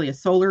 especially a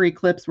solar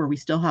eclipse where we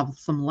still have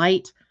some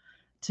light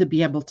to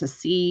be able to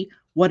see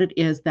what it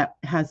is that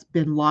has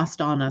been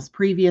lost on us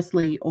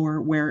previously,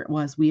 or where it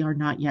was we are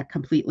not yet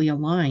completely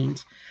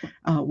aligned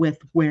with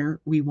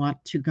where we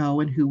want to go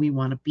and who we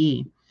want to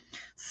be.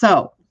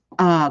 So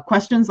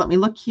questions, let me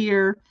look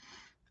here.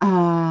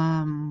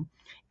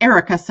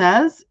 Erica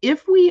says,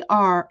 if we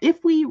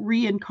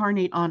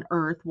reincarnate on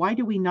Earth, why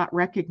do we not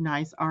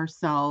recognize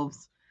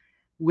ourselves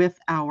with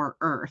our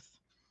Earth?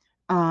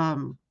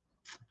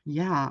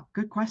 Yeah,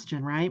 good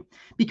question, right?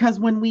 Because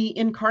when we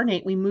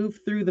incarnate, we move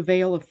through the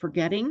veil of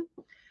forgetting.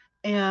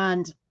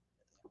 And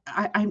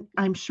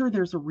I'm sure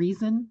there's a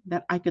reason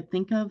that I could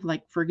think of,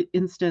 like, for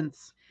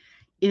instance,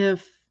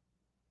 if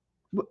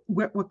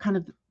what kind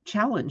of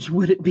challenge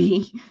would it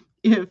be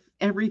if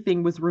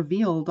everything was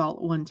revealed all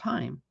at one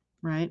time,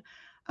 right?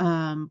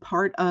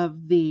 Part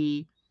of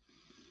the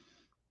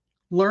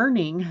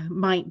learning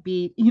might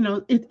be,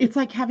 it's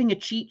like having a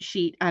cheat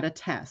sheet at a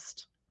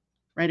test,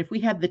 right? If we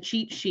had the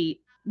cheat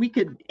sheet, we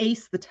could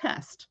ace the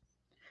test.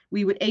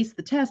 We would ace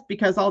the test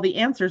because all the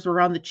answers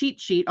were on the cheat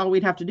sheet. All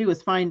we'd have to do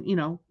is find,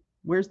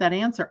 where's that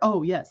answer?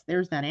 Oh, yes,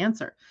 there's that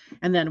answer.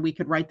 And then we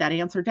could write that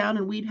answer down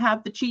and we'd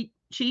have the cheat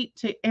sheet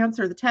to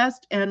answer the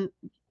test. And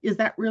is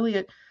that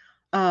really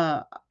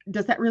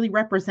does that really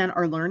represent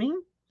our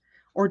learning?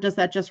 Or does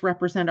that just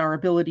represent our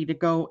ability to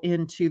go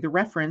into the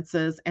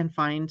references and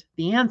find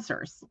the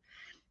answers?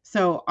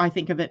 So I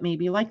think of it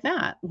maybe like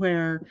that,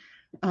 where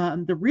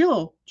the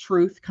real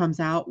truth comes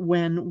out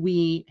when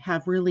we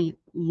have really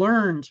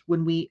learned,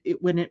 when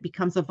it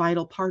becomes a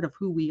vital part of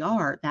who we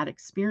are, that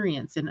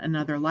experience in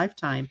another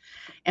lifetime,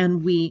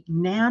 and we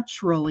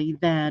naturally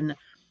then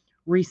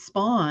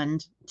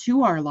respond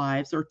to our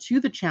lives or to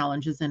the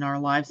challenges in our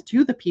lives,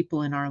 to the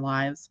people in our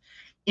lives,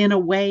 in a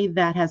way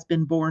that has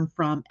been born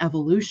from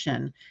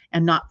evolution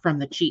and not from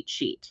the cheat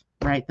sheet,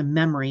 right? The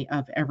memory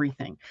of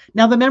everything.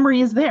 Now, the memory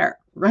is there,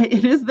 right?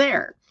 It is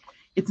there.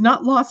 It's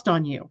not lost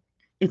on you.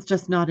 It's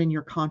just not in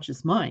your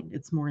conscious mind.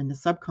 It's more in the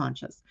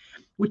subconscious,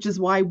 which is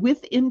why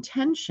with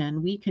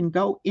intention, we can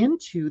go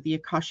into the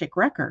Akashic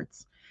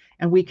records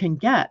and we can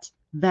get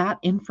that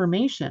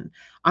information.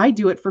 I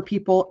do it for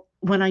people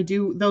when I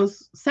do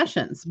those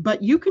sessions,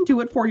 but you can do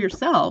it for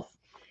yourself.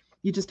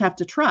 You just have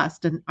to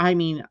trust. And I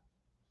mean,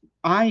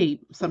 I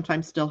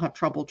sometimes still have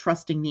trouble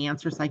trusting the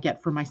answers I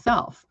get for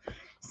myself.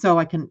 So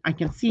I can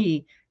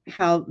see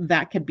how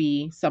that could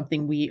be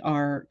something we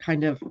are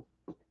kind of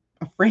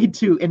afraid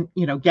to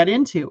get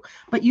into.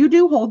 But you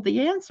do hold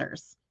the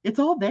answers. It's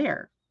all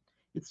there.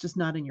 It's just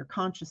not in your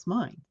conscious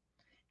mind.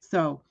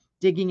 So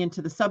digging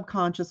into the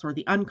subconscious or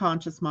the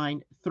unconscious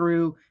mind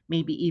through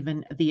maybe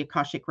even the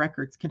Akashic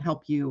records can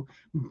help you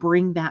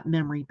bring that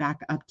memory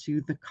back up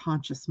to the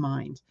conscious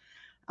mind.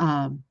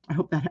 I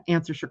hope that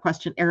answers your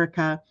question,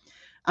 Erica.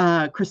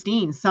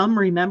 Christine, some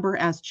remember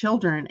as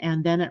children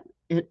and then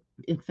it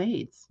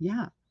fades.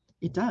 Yeah,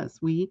 it does.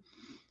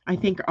 I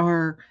think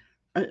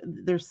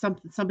there's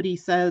somebody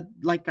said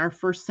like our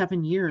first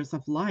 7 years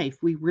of life,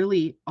 we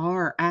really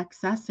are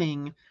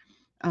accessing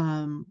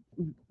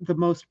the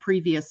most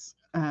previous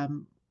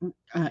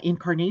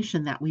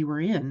incarnation that we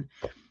were in.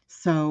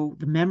 So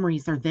the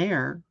memories are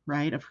there,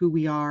 right? Of who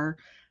we are,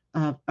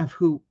 of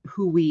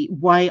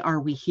why are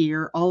we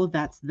here? All of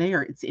that's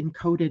there. It's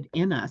encoded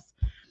in us.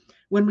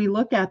 When we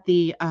look at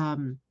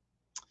when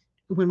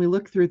we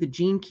look through the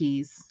gene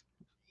keys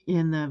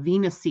in the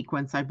Venus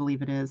sequence, I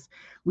believe it is,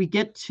 we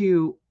get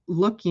to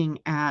looking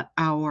at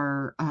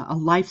our a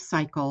life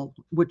cycle,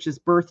 which is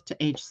birth to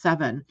age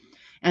 7.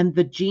 And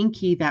the gene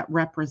key that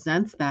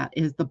represents that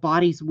is the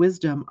body's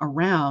wisdom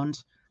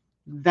around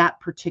that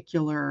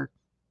particular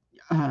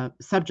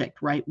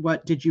subject, right?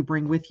 What did you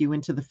bring with you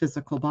into the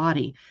physical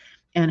body?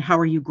 And how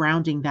are you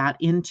grounding that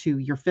into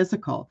your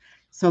physical?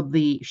 So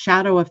the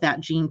shadow of that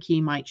gene key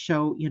might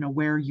show,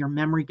 where your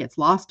memory gets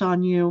lost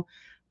on you.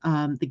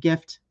 The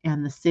gift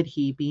and the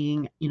siddhi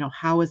being,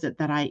 how is it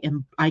that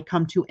I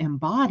come to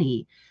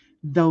embody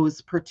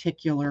those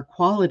particular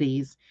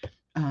qualities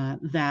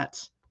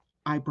that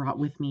I brought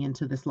with me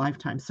into this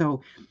lifetime.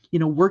 So,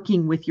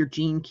 working with your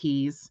gene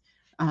keys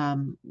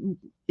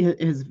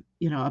is,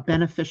 a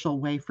beneficial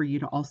way for you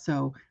to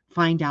also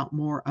find out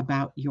more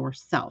about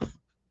yourself.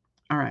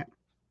 All right.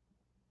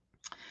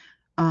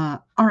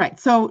 All right,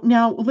 so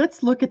now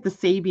let's look at the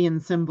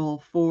Sabian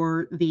symbol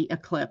for the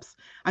eclipse.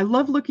 I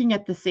love looking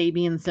at the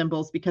Sabian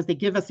symbols because they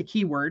give us a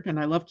keyword, and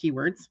I love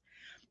keywords,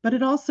 but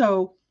it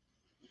also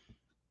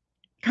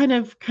kind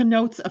of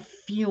connotes a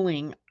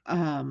feeling.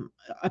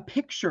 A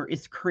picture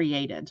is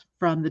created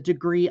from the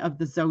degree of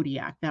the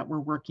zodiac that we're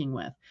working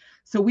with.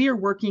 So we are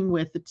working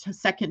with the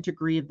second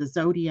degree of the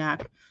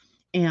zodiac.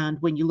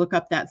 And when you look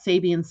up that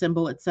Sabian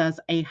symbol, it says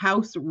a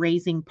house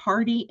raising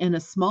party in a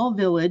small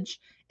village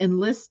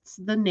enlists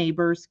the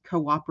neighbors'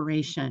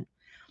 cooperation.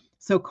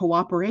 So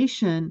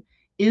cooperation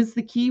is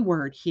the key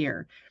word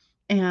here.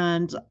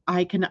 And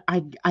I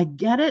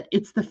get it.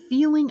 It's the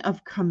feeling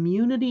of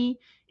community.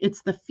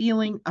 It's the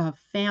feeling of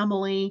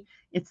family.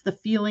 It's the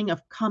feeling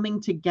of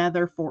coming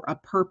together for a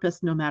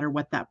purpose, no matter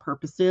what that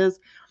purpose is.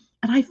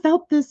 And I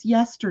felt this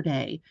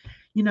yesterday.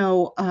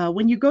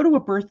 When you go to a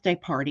birthday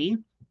party,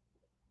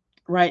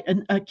 right,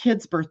 a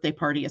kid's birthday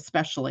party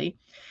especially,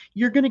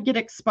 you're going to get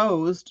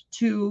exposed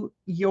to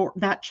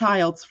that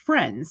child's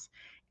friends.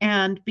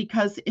 And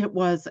because it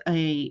was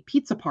a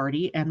pizza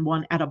party and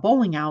one at a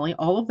bowling alley,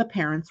 all of the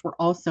parents were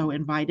also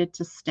invited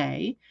to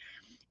stay.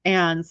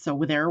 And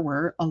so there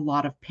were a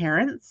lot of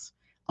parents,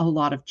 a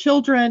lot of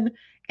children,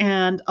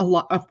 and a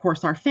lot, of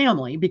course, our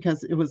family,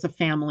 because it was a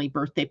family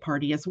birthday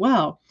party as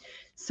well.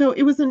 So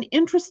it was an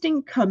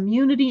interesting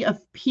community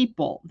of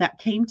people that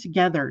came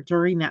together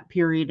during that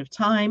period of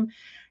time.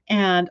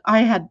 And I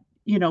had,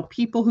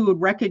 people who had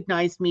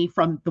recognized me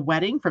from the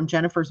wedding, from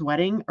Jennifer's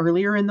wedding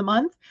earlier in the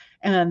month.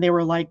 And they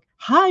were like,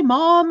 "Hi,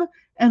 Mom."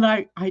 And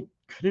I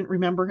couldn't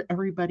remember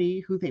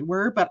everybody who they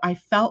were, but I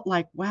felt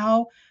like,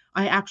 wow,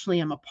 I actually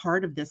am a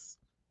part of this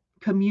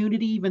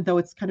community, even though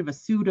it's kind of a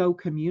pseudo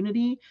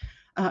community.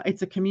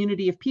 It's a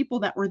community of people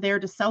that were there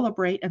to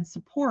celebrate and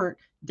support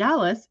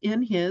Dallas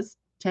in his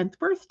 10th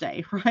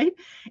birthday, right?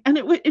 And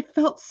it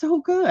felt so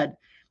good.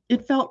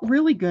 It felt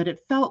really good.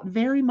 It felt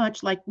very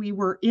much like we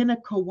were in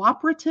a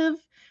cooperative.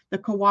 The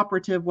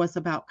cooperative was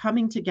about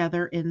coming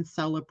together in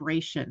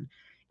celebration,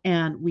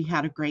 and we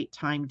had a great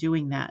time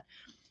doing that.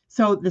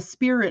 So the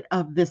spirit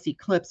of this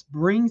eclipse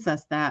brings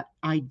us that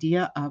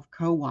idea of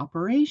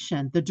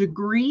cooperation, the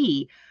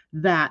degree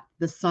that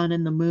the sun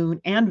and the moon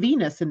and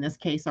Venus in this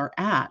case are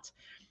at.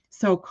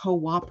 So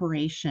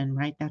cooperation,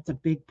 right? That's a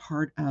big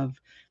part of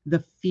the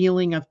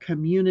feeling of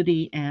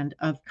community and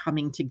of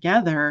coming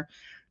together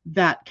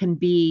that can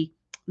be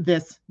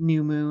this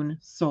new moon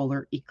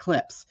solar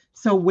eclipse.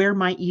 So where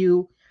might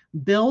you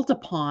build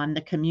upon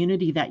the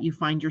community that you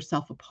find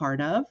yourself a part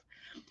of?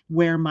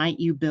 Where might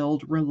you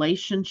build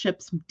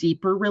relationships,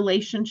 deeper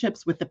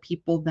relationships with the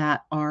people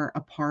that are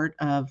a part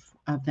of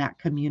that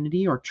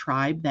community or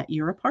tribe that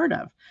you're a part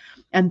of?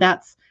 And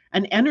that's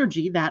an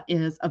energy that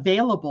is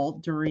available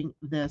during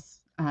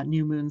this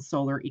new moon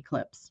solar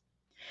eclipse.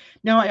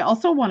 Now, I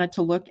also wanted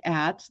to look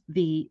at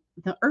the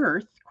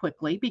Earth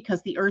quickly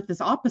because the Earth is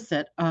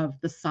opposite of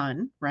the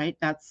sun, right?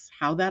 That's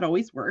how that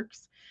always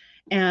works.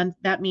 And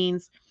that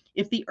means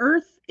if the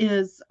Earth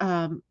is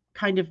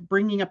kind of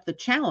bringing up the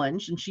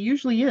challenge, and she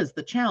usually is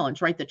the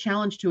challenge, right? The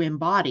challenge to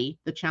embody,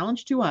 the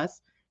challenge to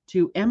us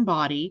to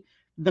embody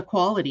the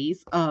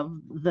qualities of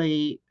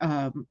the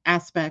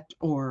aspect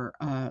or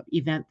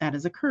event that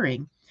is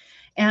occurring.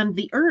 And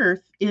the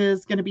Earth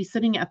is going to be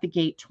sitting at the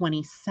gate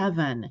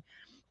 27.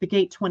 The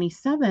gate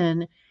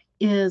 27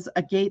 is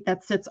a gate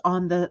that sits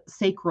on the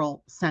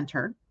sacral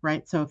center,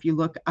 right? So if you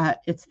look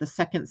at it's the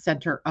second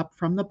center up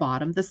from the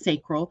bottom, the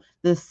sacral,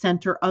 the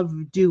center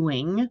of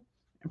doing,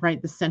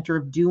 right? The center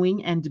of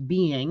doing and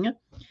being.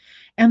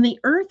 And the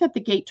Earth at the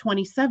gate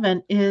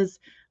 27 is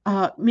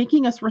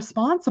making us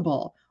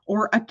responsible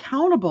or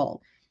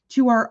accountable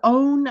to our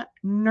own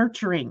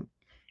nurturing.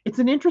 It's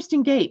an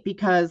interesting gate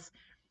because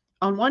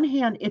on one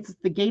hand, it's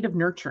the gate of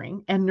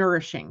nurturing and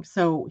nourishing.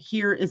 So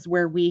here is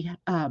where we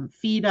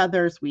feed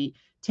others, we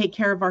take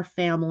care of our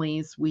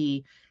families,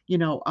 we,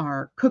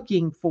 are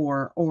cooking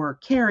for or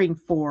caring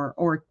for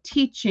or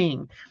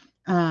teaching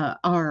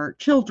our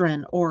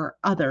children or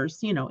others,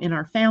 in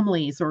our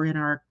families or in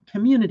our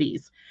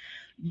communities.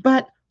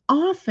 But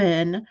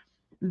often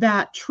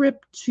that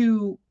trip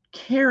to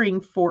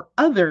caring for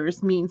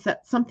others means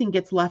that something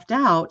gets left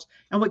out.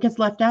 And what gets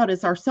left out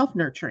is our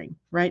self-nurturing,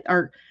 right?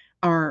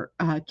 Our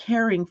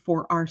caring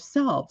for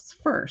ourselves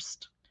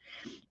first.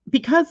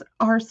 Because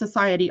our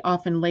society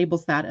often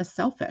labels that as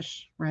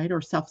selfish, right?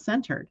 Or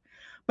self-centered.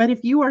 But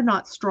if you are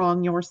not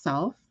strong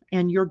yourself,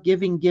 and you're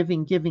giving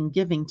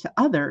to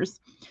others,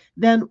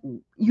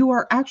 then you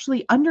are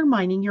actually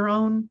undermining your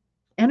own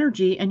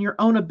energy and your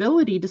own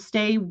ability to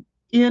stay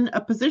in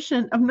a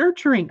position of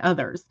nurturing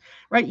others,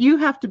 right? You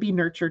have to be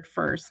nurtured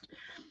first.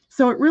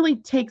 So it really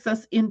takes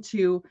us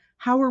into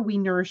how are we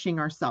nourishing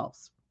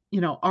ourselves?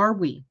 Are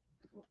we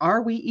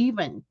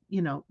even,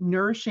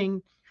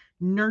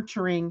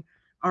 nurturing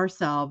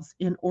ourselves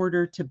in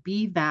order to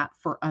be that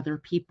for other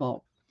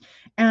people?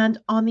 And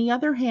on the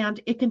other hand,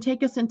 it can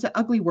take us into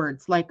ugly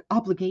words like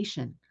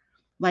obligation,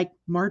 like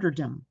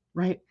martyrdom,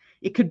 right?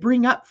 It could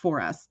bring up for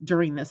us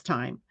during this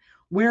time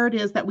where it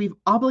is that we've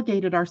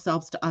obligated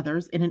ourselves to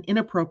others in an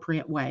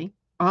inappropriate way,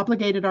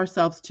 obligated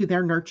ourselves to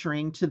their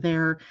nurturing, to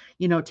their,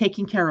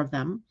 taking care of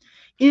them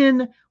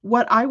in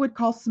what I would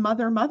call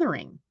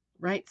mothering,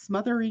 right?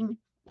 Smothering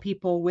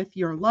people with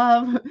your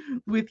love,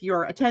 with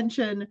your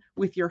attention,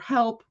 with your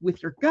help,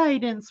 with your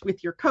guidance,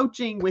 with your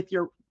coaching, with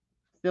your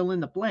fill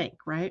in the blank,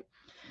 right?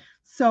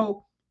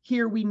 So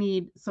here we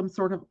need some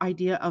sort of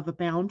idea of a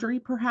boundary,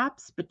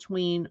 perhaps,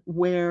 between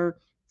where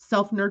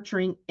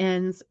self-nurturing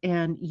ends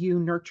and you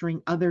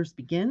nurturing others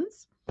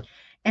begins.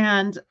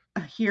 And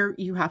here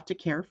you have to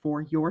care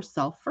for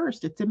yourself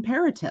first. It's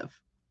imperative.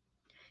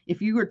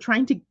 If you are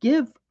trying to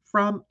give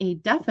from a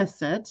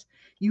deficit,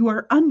 you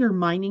are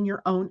undermining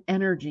your own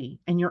energy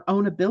and your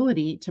own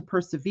ability to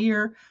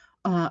persevere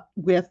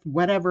with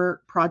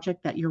whatever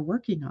project that you're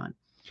working on.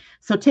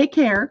 So take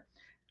care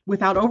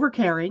without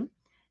overcaring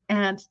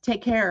and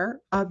take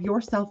care of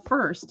yourself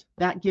first.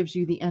 That gives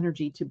you the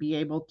energy to be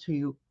able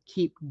to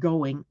keep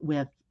going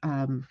with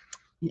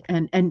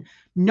and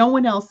no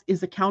one else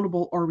is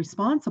accountable or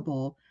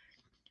responsible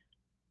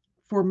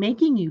for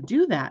making you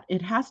do that.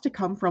 It has to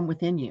come from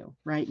within you,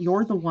 right?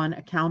 You're the one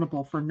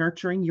accountable for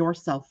nurturing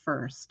yourself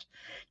first.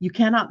 You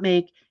cannot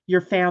make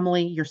your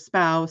family, your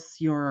spouse,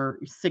 your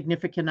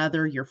significant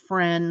other, your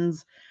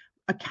friends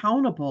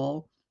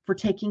accountable for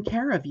taking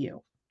care of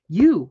you.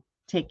 You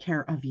take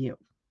care of you,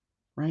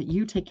 right?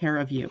 You take care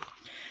of you.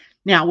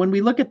 Now, when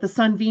we look at the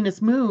Sun,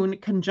 Venus, Moon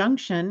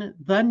conjunction,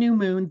 the new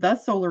moon, the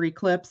solar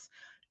eclipse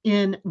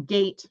in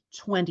gate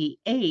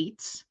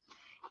 28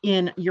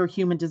 in your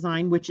human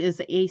design, which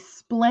is a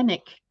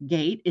splenic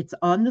gate. It's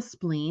on the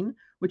spleen,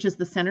 which is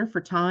the center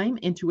for time,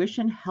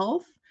 intuition,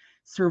 health,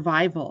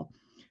 survival.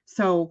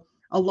 So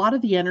a lot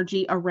of the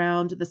energy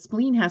around the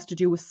spleen has to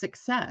do with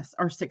success,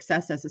 our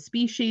success as a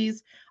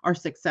species, our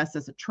success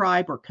as a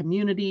tribe or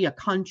community, a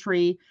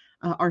country,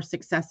 our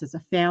success as a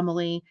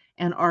family,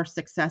 and our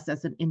success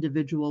as an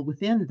individual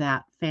within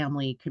that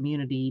family,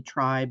 community,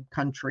 tribe,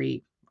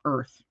 country,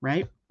 earth,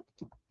 right?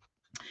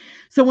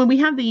 So when we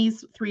have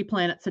these three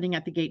planets sitting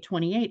at the gate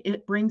 28,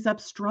 it brings up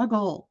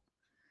struggle.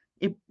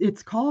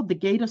 It's called the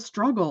gate of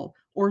struggle,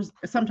 or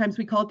sometimes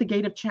we call it the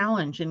gate of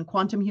challenge. In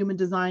quantum human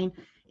design,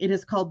 it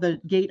is called the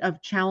gate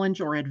of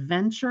challenge or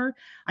adventure.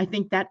 I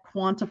think that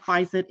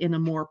quantifies it in a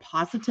more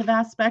positive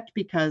aspect,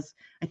 because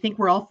I think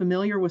we're all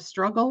familiar with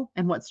struggle,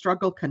 and what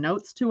struggle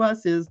connotes to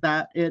us is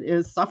that it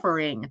is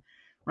suffering,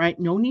 right?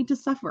 No need to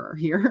suffer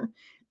here.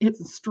 It's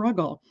a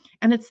struggle,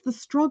 and it's the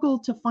struggle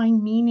to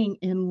find meaning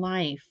in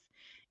life.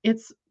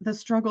 It's the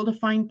struggle to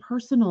find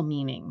personal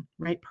meaning,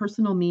 right?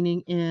 Personal meaning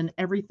in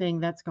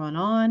everything that's gone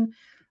on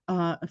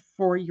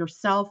for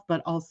yourself,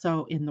 but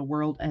also in the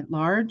world at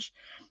large.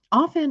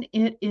 Often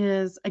it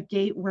is a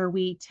gate where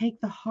we take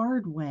the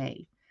hard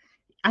way.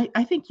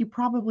 I think you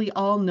probably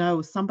all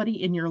know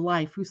somebody in your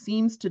life who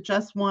seems to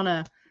just want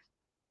to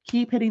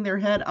keep hitting their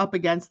head up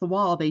against the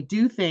wall. They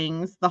do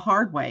things the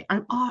hard way.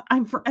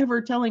 I'm forever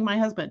telling my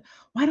husband,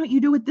 why don't you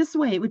do it this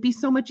way? It would be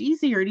so much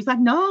easier. And he's like,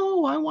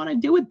 no, I want to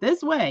do it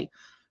this way.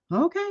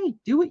 Okay,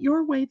 do it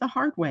your way, the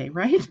hard way,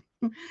 right?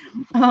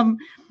 um,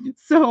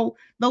 so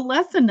the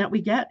lesson that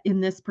we get in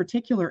this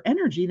particular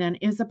energy then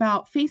is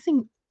about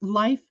facing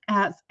life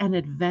as an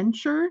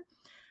adventure,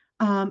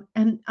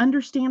 and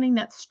understanding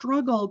that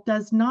struggle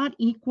does not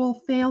equal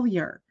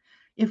failure.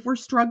 If we're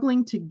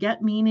struggling to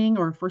get meaning,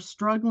 or if we're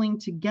struggling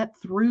to get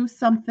through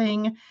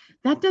something,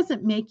 that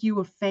doesn't make you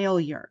a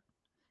failure.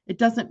 It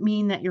doesn't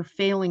mean that you're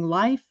failing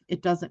life.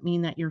 It doesn't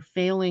mean that you're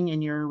failing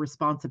in your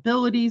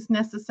responsibilities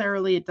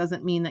necessarily. It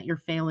doesn't mean that you're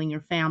failing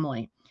your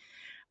family.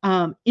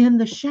 In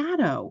the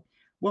shadow,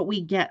 what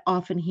we get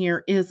often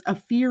here is a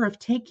fear of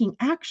taking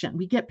action.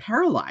 We get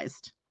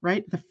paralyzed,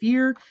 right? The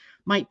fear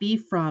might be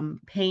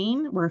from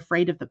pain. We're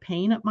afraid of the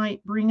pain it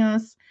might bring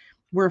us.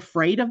 We're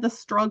afraid of the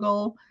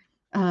struggle,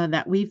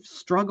 that we've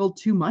struggled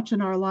too much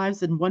in our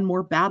lives, and one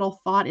more battle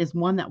fought is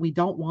one that we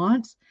don't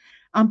want.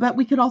 But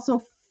we could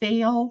also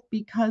fail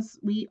because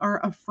we are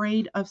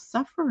afraid of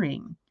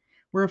suffering.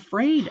 We're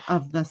afraid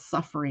of the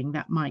suffering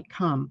that might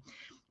come.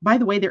 By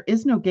the way, there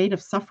is no gate of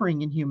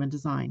suffering in human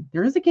design.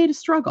 There is a gate of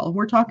struggle.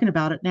 We're talking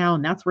about it now,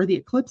 and that's where the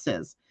eclipse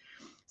is.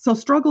 So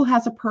struggle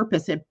has a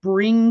purpose. It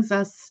brings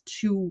us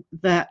to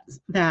that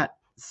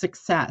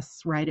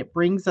success, right? It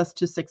brings us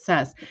to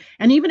success.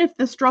 And even if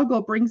the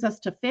struggle brings us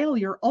to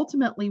failure,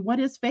 ultimately, what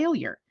is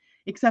failure?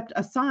 Except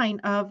a sign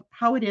of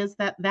how it is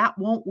that that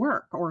won't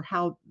work, or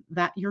how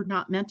that you're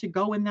not meant to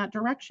go in that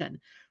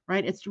direction,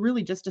 right? It's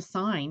really just a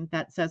sign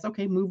that says,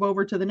 okay, move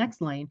over to the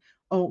next lane.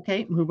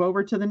 Okay, move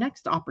over to the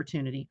next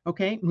opportunity.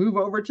 Okay, move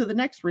over to the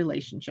next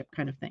relationship,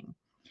 kind of thing.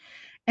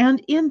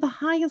 And in the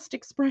highest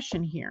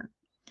expression here,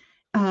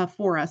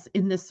 for us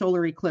in this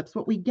solar eclipse,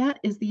 what we get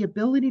is the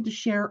ability to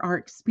share our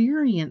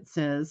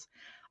experiences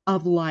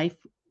of life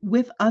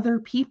with other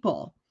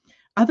people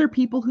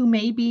who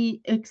may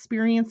be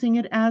experiencing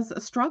it as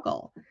a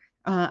struggle,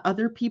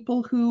 other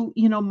people who,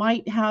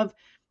 might have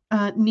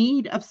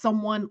need of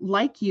someone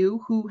like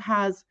you who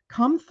has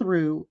come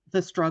through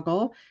the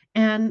struggle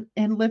and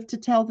lived to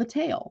tell the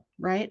tale,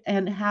 right?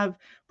 And have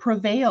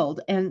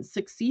prevailed and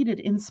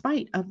succeeded in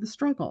spite of the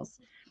struggles.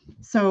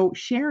 So,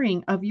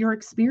 sharing of your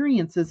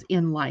experiences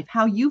in life,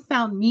 how you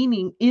found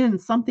meaning in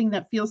something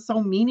that feels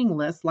so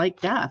meaningless,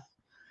 like death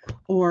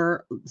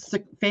or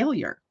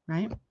failure,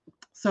 right?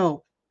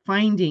 So,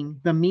 finding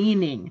the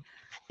meaning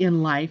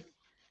in life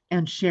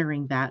and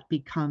sharing that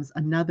becomes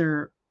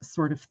another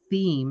sort of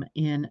theme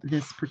in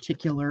this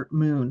particular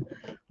moon.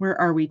 Where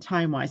are we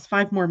time-wise?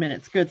 5 more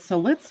minutes. Good. So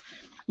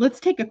let's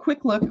take a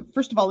quick look.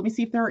 First of all, let me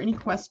see if there are any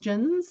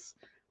questions.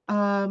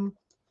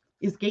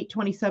 Is gate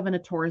 27 a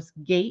Taurus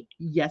gate?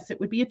 Yes, it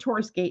would be a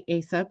Taurus gate,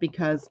 Asa,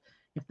 because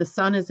if the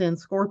sun is in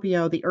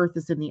Scorpio, the earth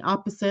is in the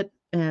opposite,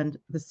 and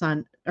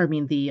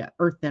the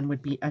earth then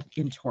would be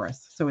in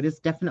Taurus. So it is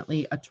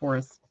definitely a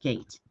Taurus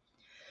gate.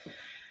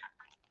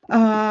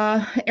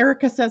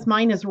 Erica says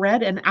mine is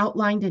red and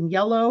outlined in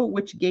yellow.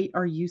 Which gate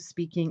are you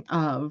speaking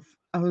of?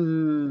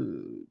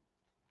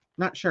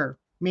 Not sure.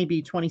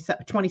 Maybe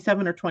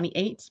 27 or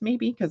 28,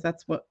 maybe, because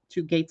that's what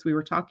two gates we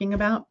were talking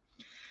about.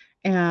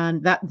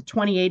 And that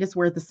 28 is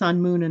where the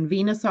sun, moon, and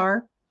Venus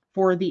are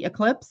for the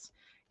eclipse.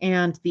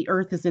 And the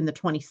earth is in the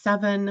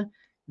 27.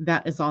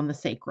 That is on the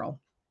sacral.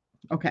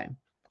 Okay.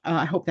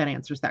 I hope that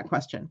answers that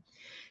question.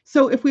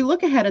 So if we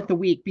look ahead at the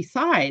week,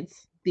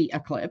 besides the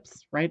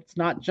eclipse, right? It's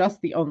not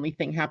just the only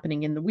thing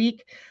happening in the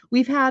week.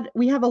 We have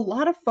a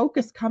lot of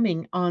focus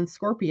coming on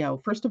Scorpio.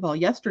 First of all,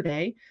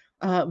 yesterday,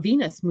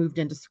 Venus moved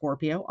into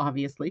Scorpio,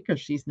 obviously, because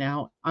she's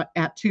now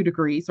at 2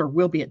 degrees, or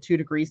will be at 2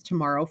 degrees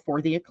tomorrow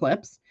for the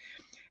eclipse.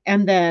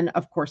 And then,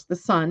 of course, the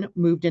sun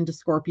moved into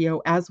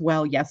Scorpio as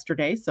well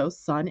yesterday. So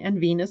sun and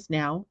Venus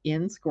now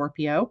in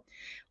Scorpio.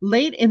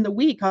 Late in the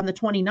week on the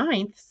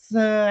 29th,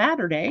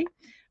 Saturday,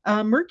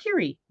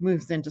 Mercury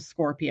moves into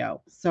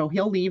Scorpio. So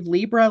he'll leave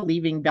Libra,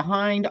 leaving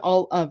behind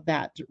all of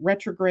that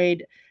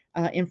retrograde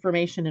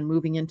information and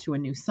moving into a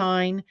new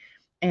sign.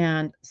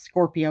 And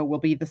Scorpio will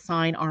be the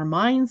sign, our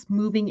minds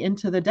moving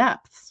into the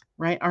depths,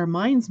 right? Our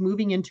minds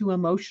moving into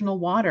emotional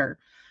water,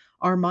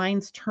 our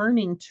minds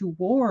turning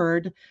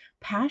toward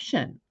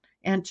passion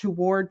and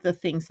toward the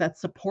things that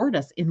support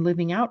us in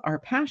living out our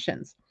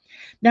passions.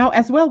 Now,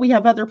 as well, we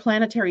have other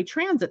planetary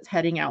transits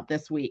heading out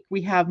this week.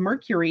 We have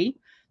Mercury,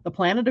 the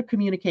planet of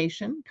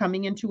communication,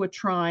 coming into a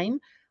trine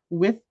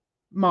with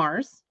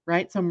Mars,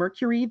 right? So,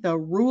 Mercury, the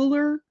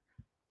ruler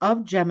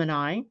of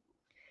Gemini,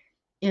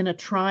 in a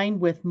trine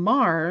with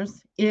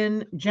Mars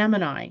in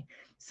Gemini.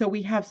 So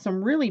we have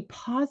some really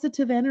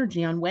positive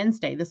energy on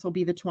Wednesday. This will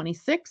be the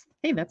 26th.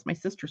 Hey, that's my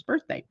sister's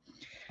birthday.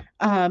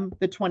 The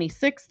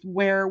 26th,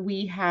 where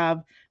we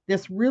have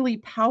this really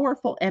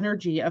powerful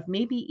energy of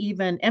maybe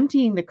even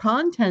emptying the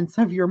contents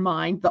of your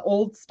mind, the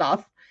old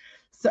stuff.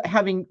 So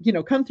having,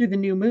 come through the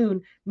new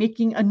moon,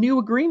 making a new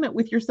agreement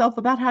with yourself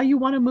about how you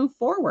want to move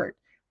forward,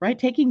 right?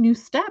 Taking new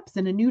steps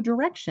in a new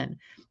direction.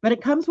 But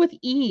it comes with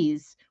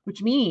ease,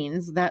 which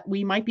means that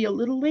we might be a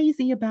little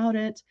lazy about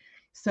it.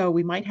 So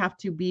we might have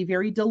to be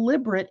very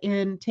deliberate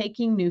in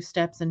taking new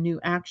steps and new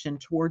action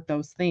toward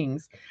those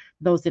things,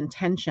 those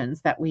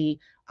intentions that we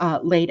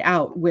laid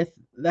out with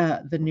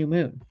the new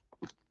moon.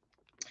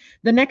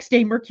 The next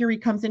day, Mercury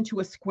comes into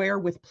a square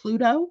with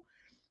Pluto.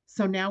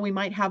 So now we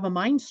might have a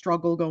mind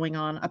struggle going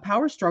on, a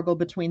power struggle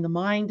between the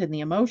mind and the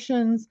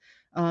emotions,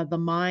 the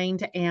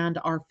mind and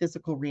our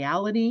physical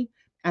reality,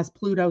 as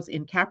Pluto's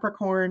in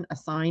Capricorn, a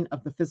sign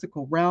of the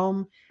physical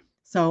realm.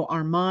 So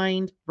our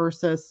mind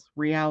versus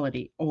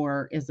reality,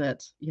 or is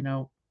it,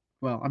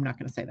 well, I'm not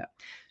going to say that.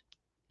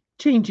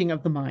 Changing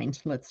of the mind,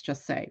 let's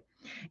just say.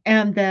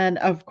 And then,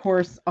 of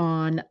course,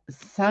 on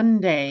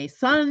Sunday,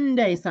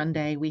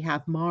 we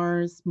have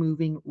Mars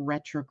moving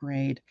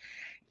retrograde.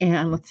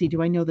 And let's see,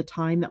 do I know the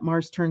time that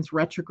Mars turns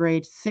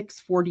retrograde?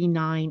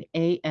 6:49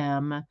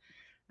 a.m.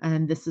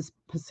 And this is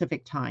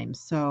Pacific time.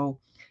 So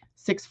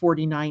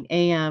 6:49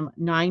 a.m.,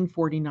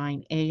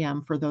 9:49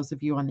 a.m. for those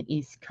of you on the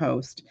East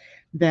Coast,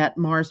 that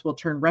Mars will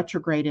turn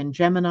retrograde in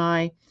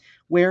Gemini,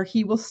 where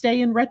he will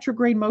stay in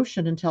retrograde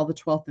motion until the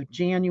 12th of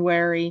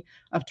January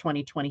of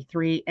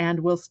 2023 and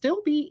will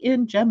still be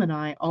in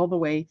Gemini all the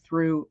way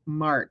through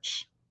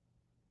March.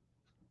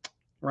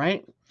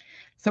 Right?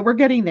 So we're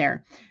getting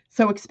there.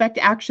 So expect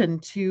action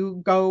to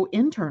go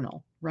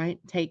internal, right?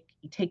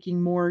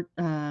 Taking more,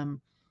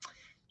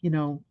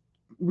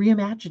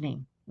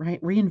 reimagining,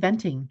 right?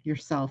 Reinventing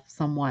yourself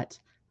somewhat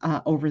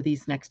over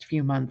these next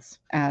few months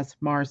as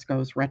Mars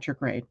goes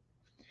retrograde.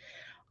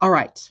 All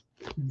right.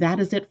 That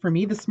is it for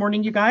me this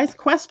morning, you guys.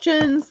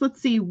 Questions? Let's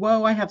see.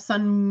 Whoa, I have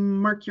Sun,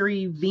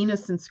 Mercury,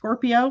 Venus, and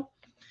Scorpio.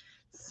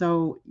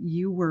 So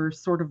you were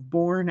sort of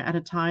born at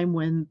a time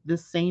when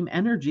this same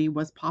energy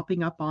was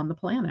popping up on the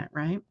planet,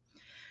 right?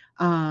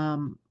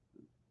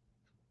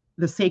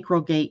 The sacral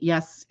gate.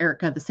 Yes,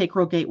 Erica, the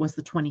sacral gate was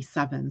the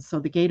 27th. So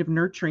the gate of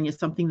nurturing is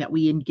something that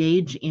we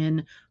engage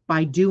in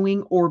by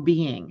doing or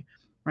being,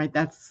 right?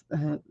 That's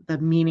the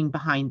meaning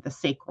behind the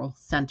sacral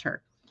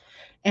center.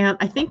 And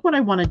I think what I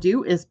want to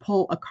do is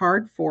pull a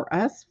card for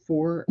us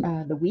for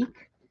the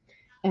week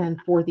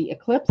and for the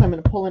eclipse. I'm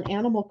going to pull an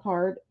animal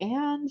card.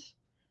 And,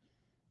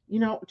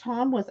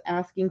 Tom was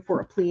asking for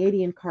a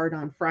Pleiadian card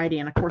on Friday.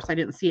 And of course, I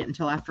didn't see it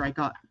until after I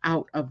got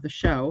out of the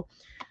show.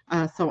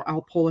 So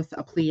I'll pull us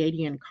a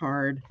Pleiadian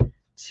card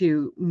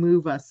to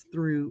move us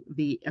through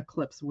the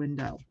eclipse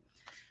window.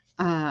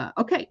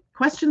 Okay,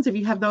 questions, if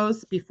you have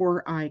those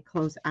before I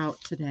close out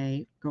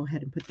today, go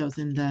ahead and put those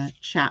in the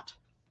chat.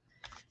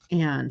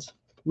 And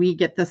we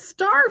get the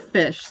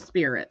starfish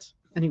spirit,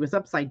 and he was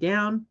upside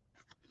down.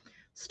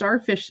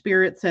 Starfish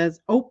spirit says,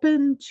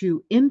 open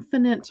to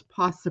infinite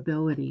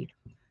possibility.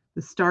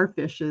 The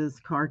starfish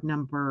is card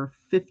number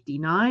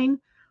 59,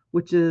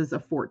 which is a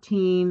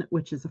 14,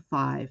 which is a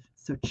 5.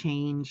 So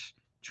change,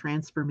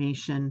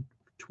 transformation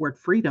toward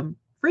freedom.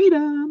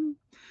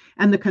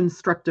 And the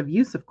constructive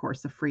use, of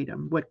course, of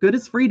freedom. What good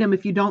is freedom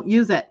if you don't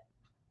use it,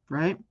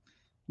 right?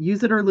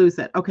 Use it or lose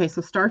it. Okay,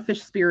 so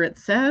starfish spirit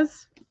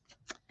says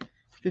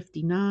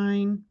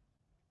 59.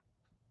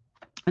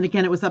 And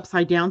again, it was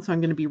upside down, so I'm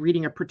going to be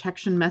reading a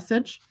protection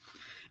message.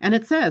 And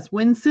it says,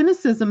 when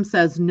cynicism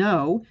says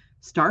no,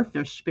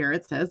 starfish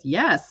spirit says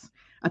yes,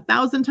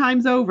 1,000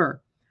 times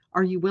over.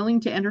 Are you willing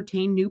to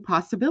entertain new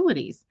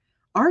possibilities?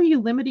 Are you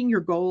limiting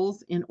your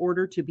goals in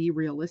order to be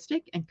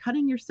realistic and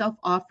cutting yourself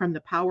off from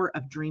the power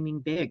of dreaming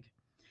big?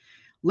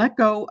 Let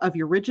go of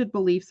your rigid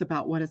beliefs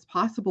about what is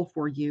possible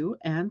for you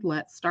and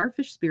let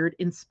starfish spirit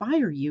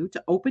inspire you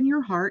to open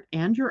your heart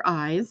and your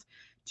eyes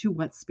to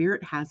what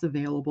spirit has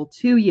available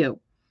to you.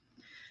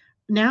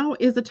 Now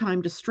is a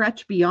time to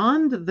stretch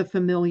beyond the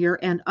familiar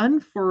and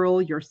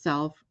unfurl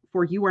yourself,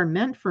 for you are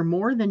meant for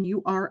more than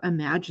you are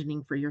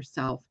imagining for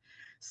yourself.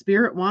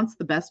 Spirit wants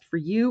the best for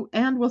you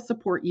and will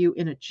support you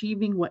in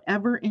achieving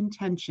whatever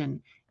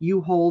intention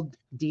you hold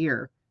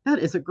dear. That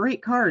is a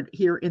great card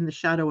here in the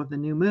shadow of the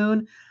new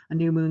moon, a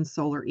new moon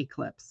solar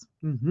eclipse.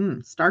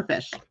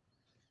 Starfish.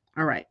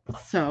 All right,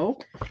 so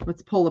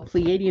let's pull a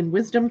Pleiadian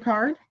wisdom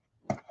card.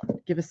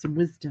 Give us some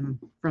wisdom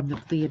from the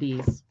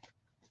Pleiades.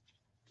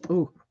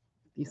 Oh,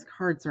 These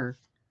cards are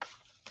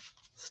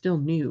still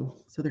new,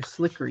 so they're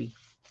slickery.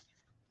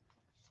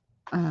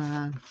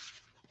 Thank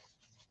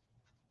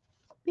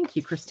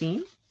you,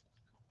 Christine.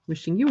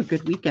 Wishing you a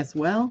good week as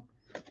well.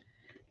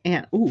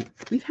 And,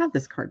 we've had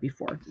this card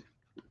before,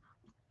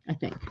 I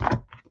think.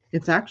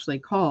 It's actually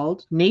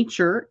called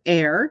Nature,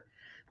 Air.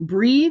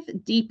 Breathe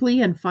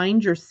deeply and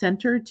find your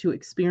center to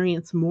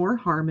experience more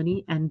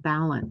harmony and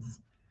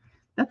balance.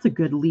 That's a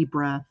good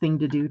Libra thing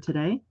to do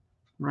today,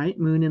 right?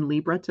 Moon in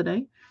Libra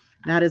today.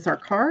 That is our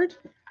card.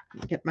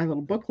 Get my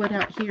little booklet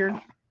out here.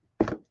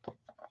 It's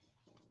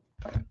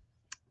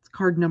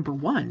card number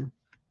 1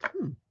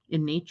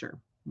 in nature.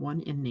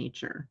 1 in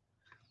nature.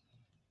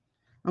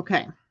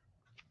 Okay.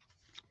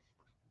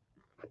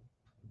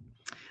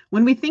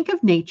 When we think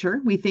of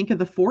nature, we think of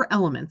the 4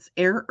 elements: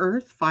 air,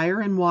 earth, fire,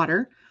 and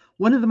water.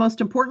 One of the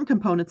most important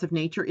components of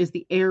nature is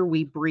the air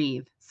we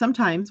breathe.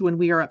 Sometimes when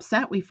we are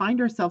upset, we find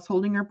ourselves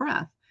holding our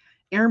breath.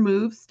 Air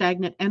moves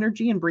stagnant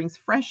energy and brings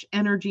fresh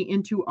energy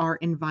into our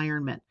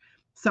environment.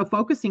 So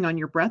focusing on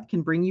your breath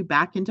can bring you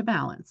back into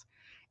balance.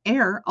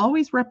 Air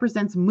always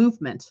represents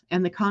movement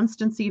and the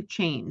constancy of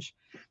change.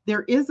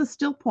 There is a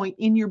still point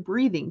in your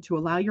breathing to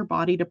allow your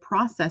body to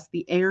process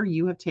the air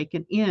you have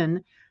taken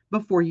in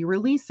before you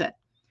release it.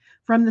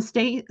 From the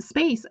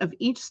space of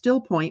each still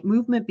point,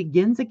 movement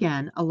begins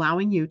again,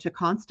 allowing you to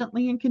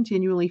constantly and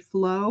continually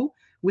flow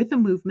with the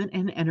movement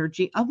and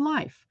energy of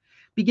life.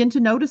 Begin to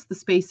notice the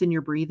space in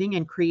your breathing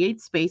and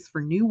create space for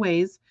new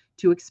ways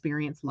to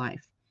experience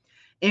life.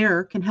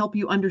 Air can help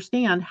you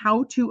understand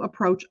how to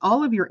approach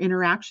all of your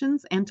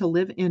interactions and to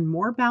live in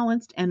more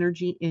balanced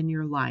energy in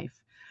your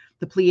life.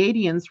 The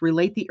Pleiadians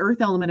relate the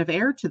earth element of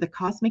air to the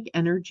cosmic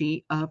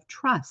energy of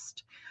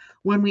trust.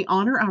 When we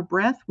honor our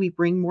breath, we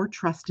bring more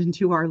trust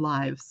into our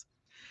lives.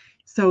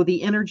 So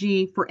the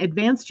energy for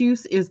advanced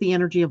use is the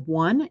energy of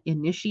 1,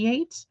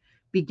 initiate,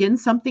 begin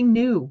something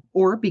new,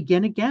 or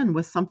begin again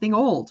with something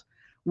old.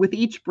 With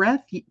each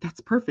breath, that's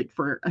perfect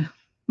for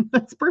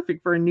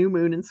a new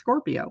moon in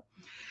Scorpio.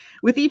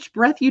 With each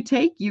breath you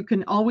take, you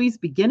can always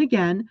begin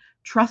again,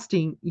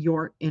 trusting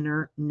your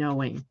inner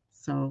knowing.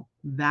 So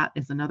that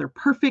is another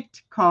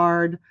perfect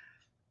card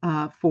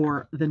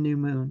for the new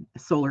moon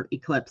solar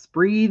eclipse.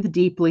 Breathe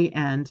deeply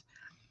and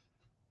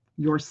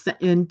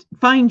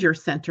find your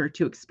center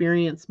to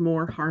experience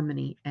more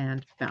harmony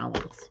and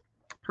balance.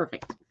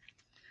 Perfect.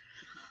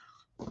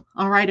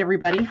 All right,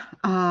 everybody.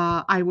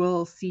 I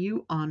will see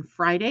you on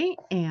Friday,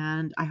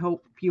 and I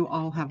hope you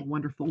all have a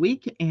wonderful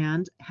week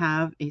and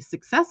have a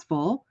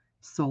successful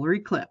solar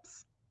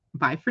eclipse.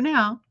 Bye for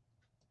now.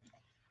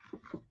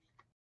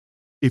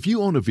 If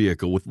you own a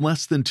vehicle with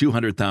less than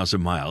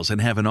 200,000 miles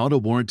and have an auto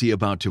warranty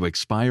about to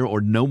expire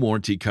or no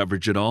warranty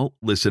coverage at all,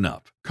 listen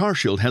up.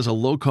 CarShield has a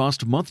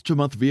low-cost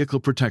month-to-month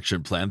vehicle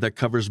protection plan that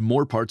covers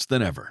more parts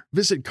than ever.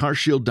 Visit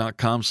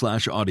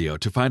carshield.com/audio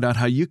to find out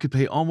how you could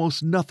pay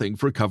almost nothing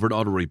for covered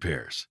auto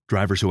repairs.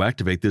 Drivers who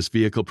activate this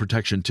vehicle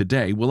protection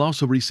today will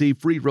also receive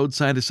free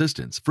roadside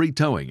assistance, free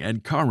towing,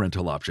 and car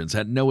rental options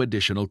at no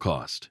additional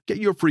cost. Get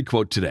your free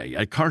quote today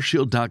at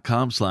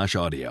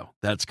carshield.com/audio.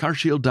 That's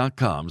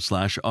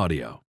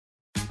carshield.com/audio.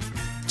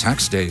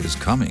 Tax day is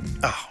coming.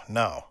 Oh,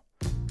 no.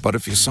 But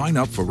if you sign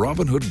up for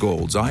Robinhood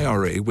Gold's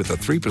IRA with a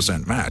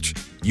 3% match,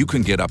 you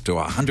can get up to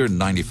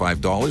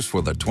 $195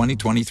 for the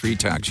 2023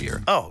 tax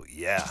year. Oh,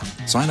 yeah.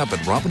 Sign up at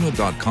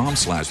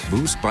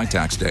Robinhood.com/boost by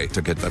tax day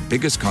to get the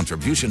biggest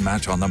contribution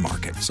match on the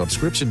market.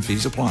 Subscription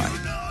fees apply.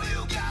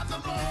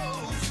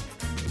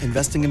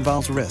 Investing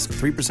involves risk.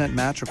 3%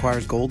 match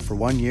requires gold for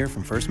 1 year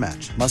from first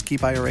match. Must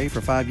keep IRA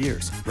for 5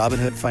 years.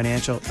 Robinhood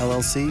Financial,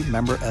 LLC,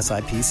 member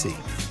SIPC.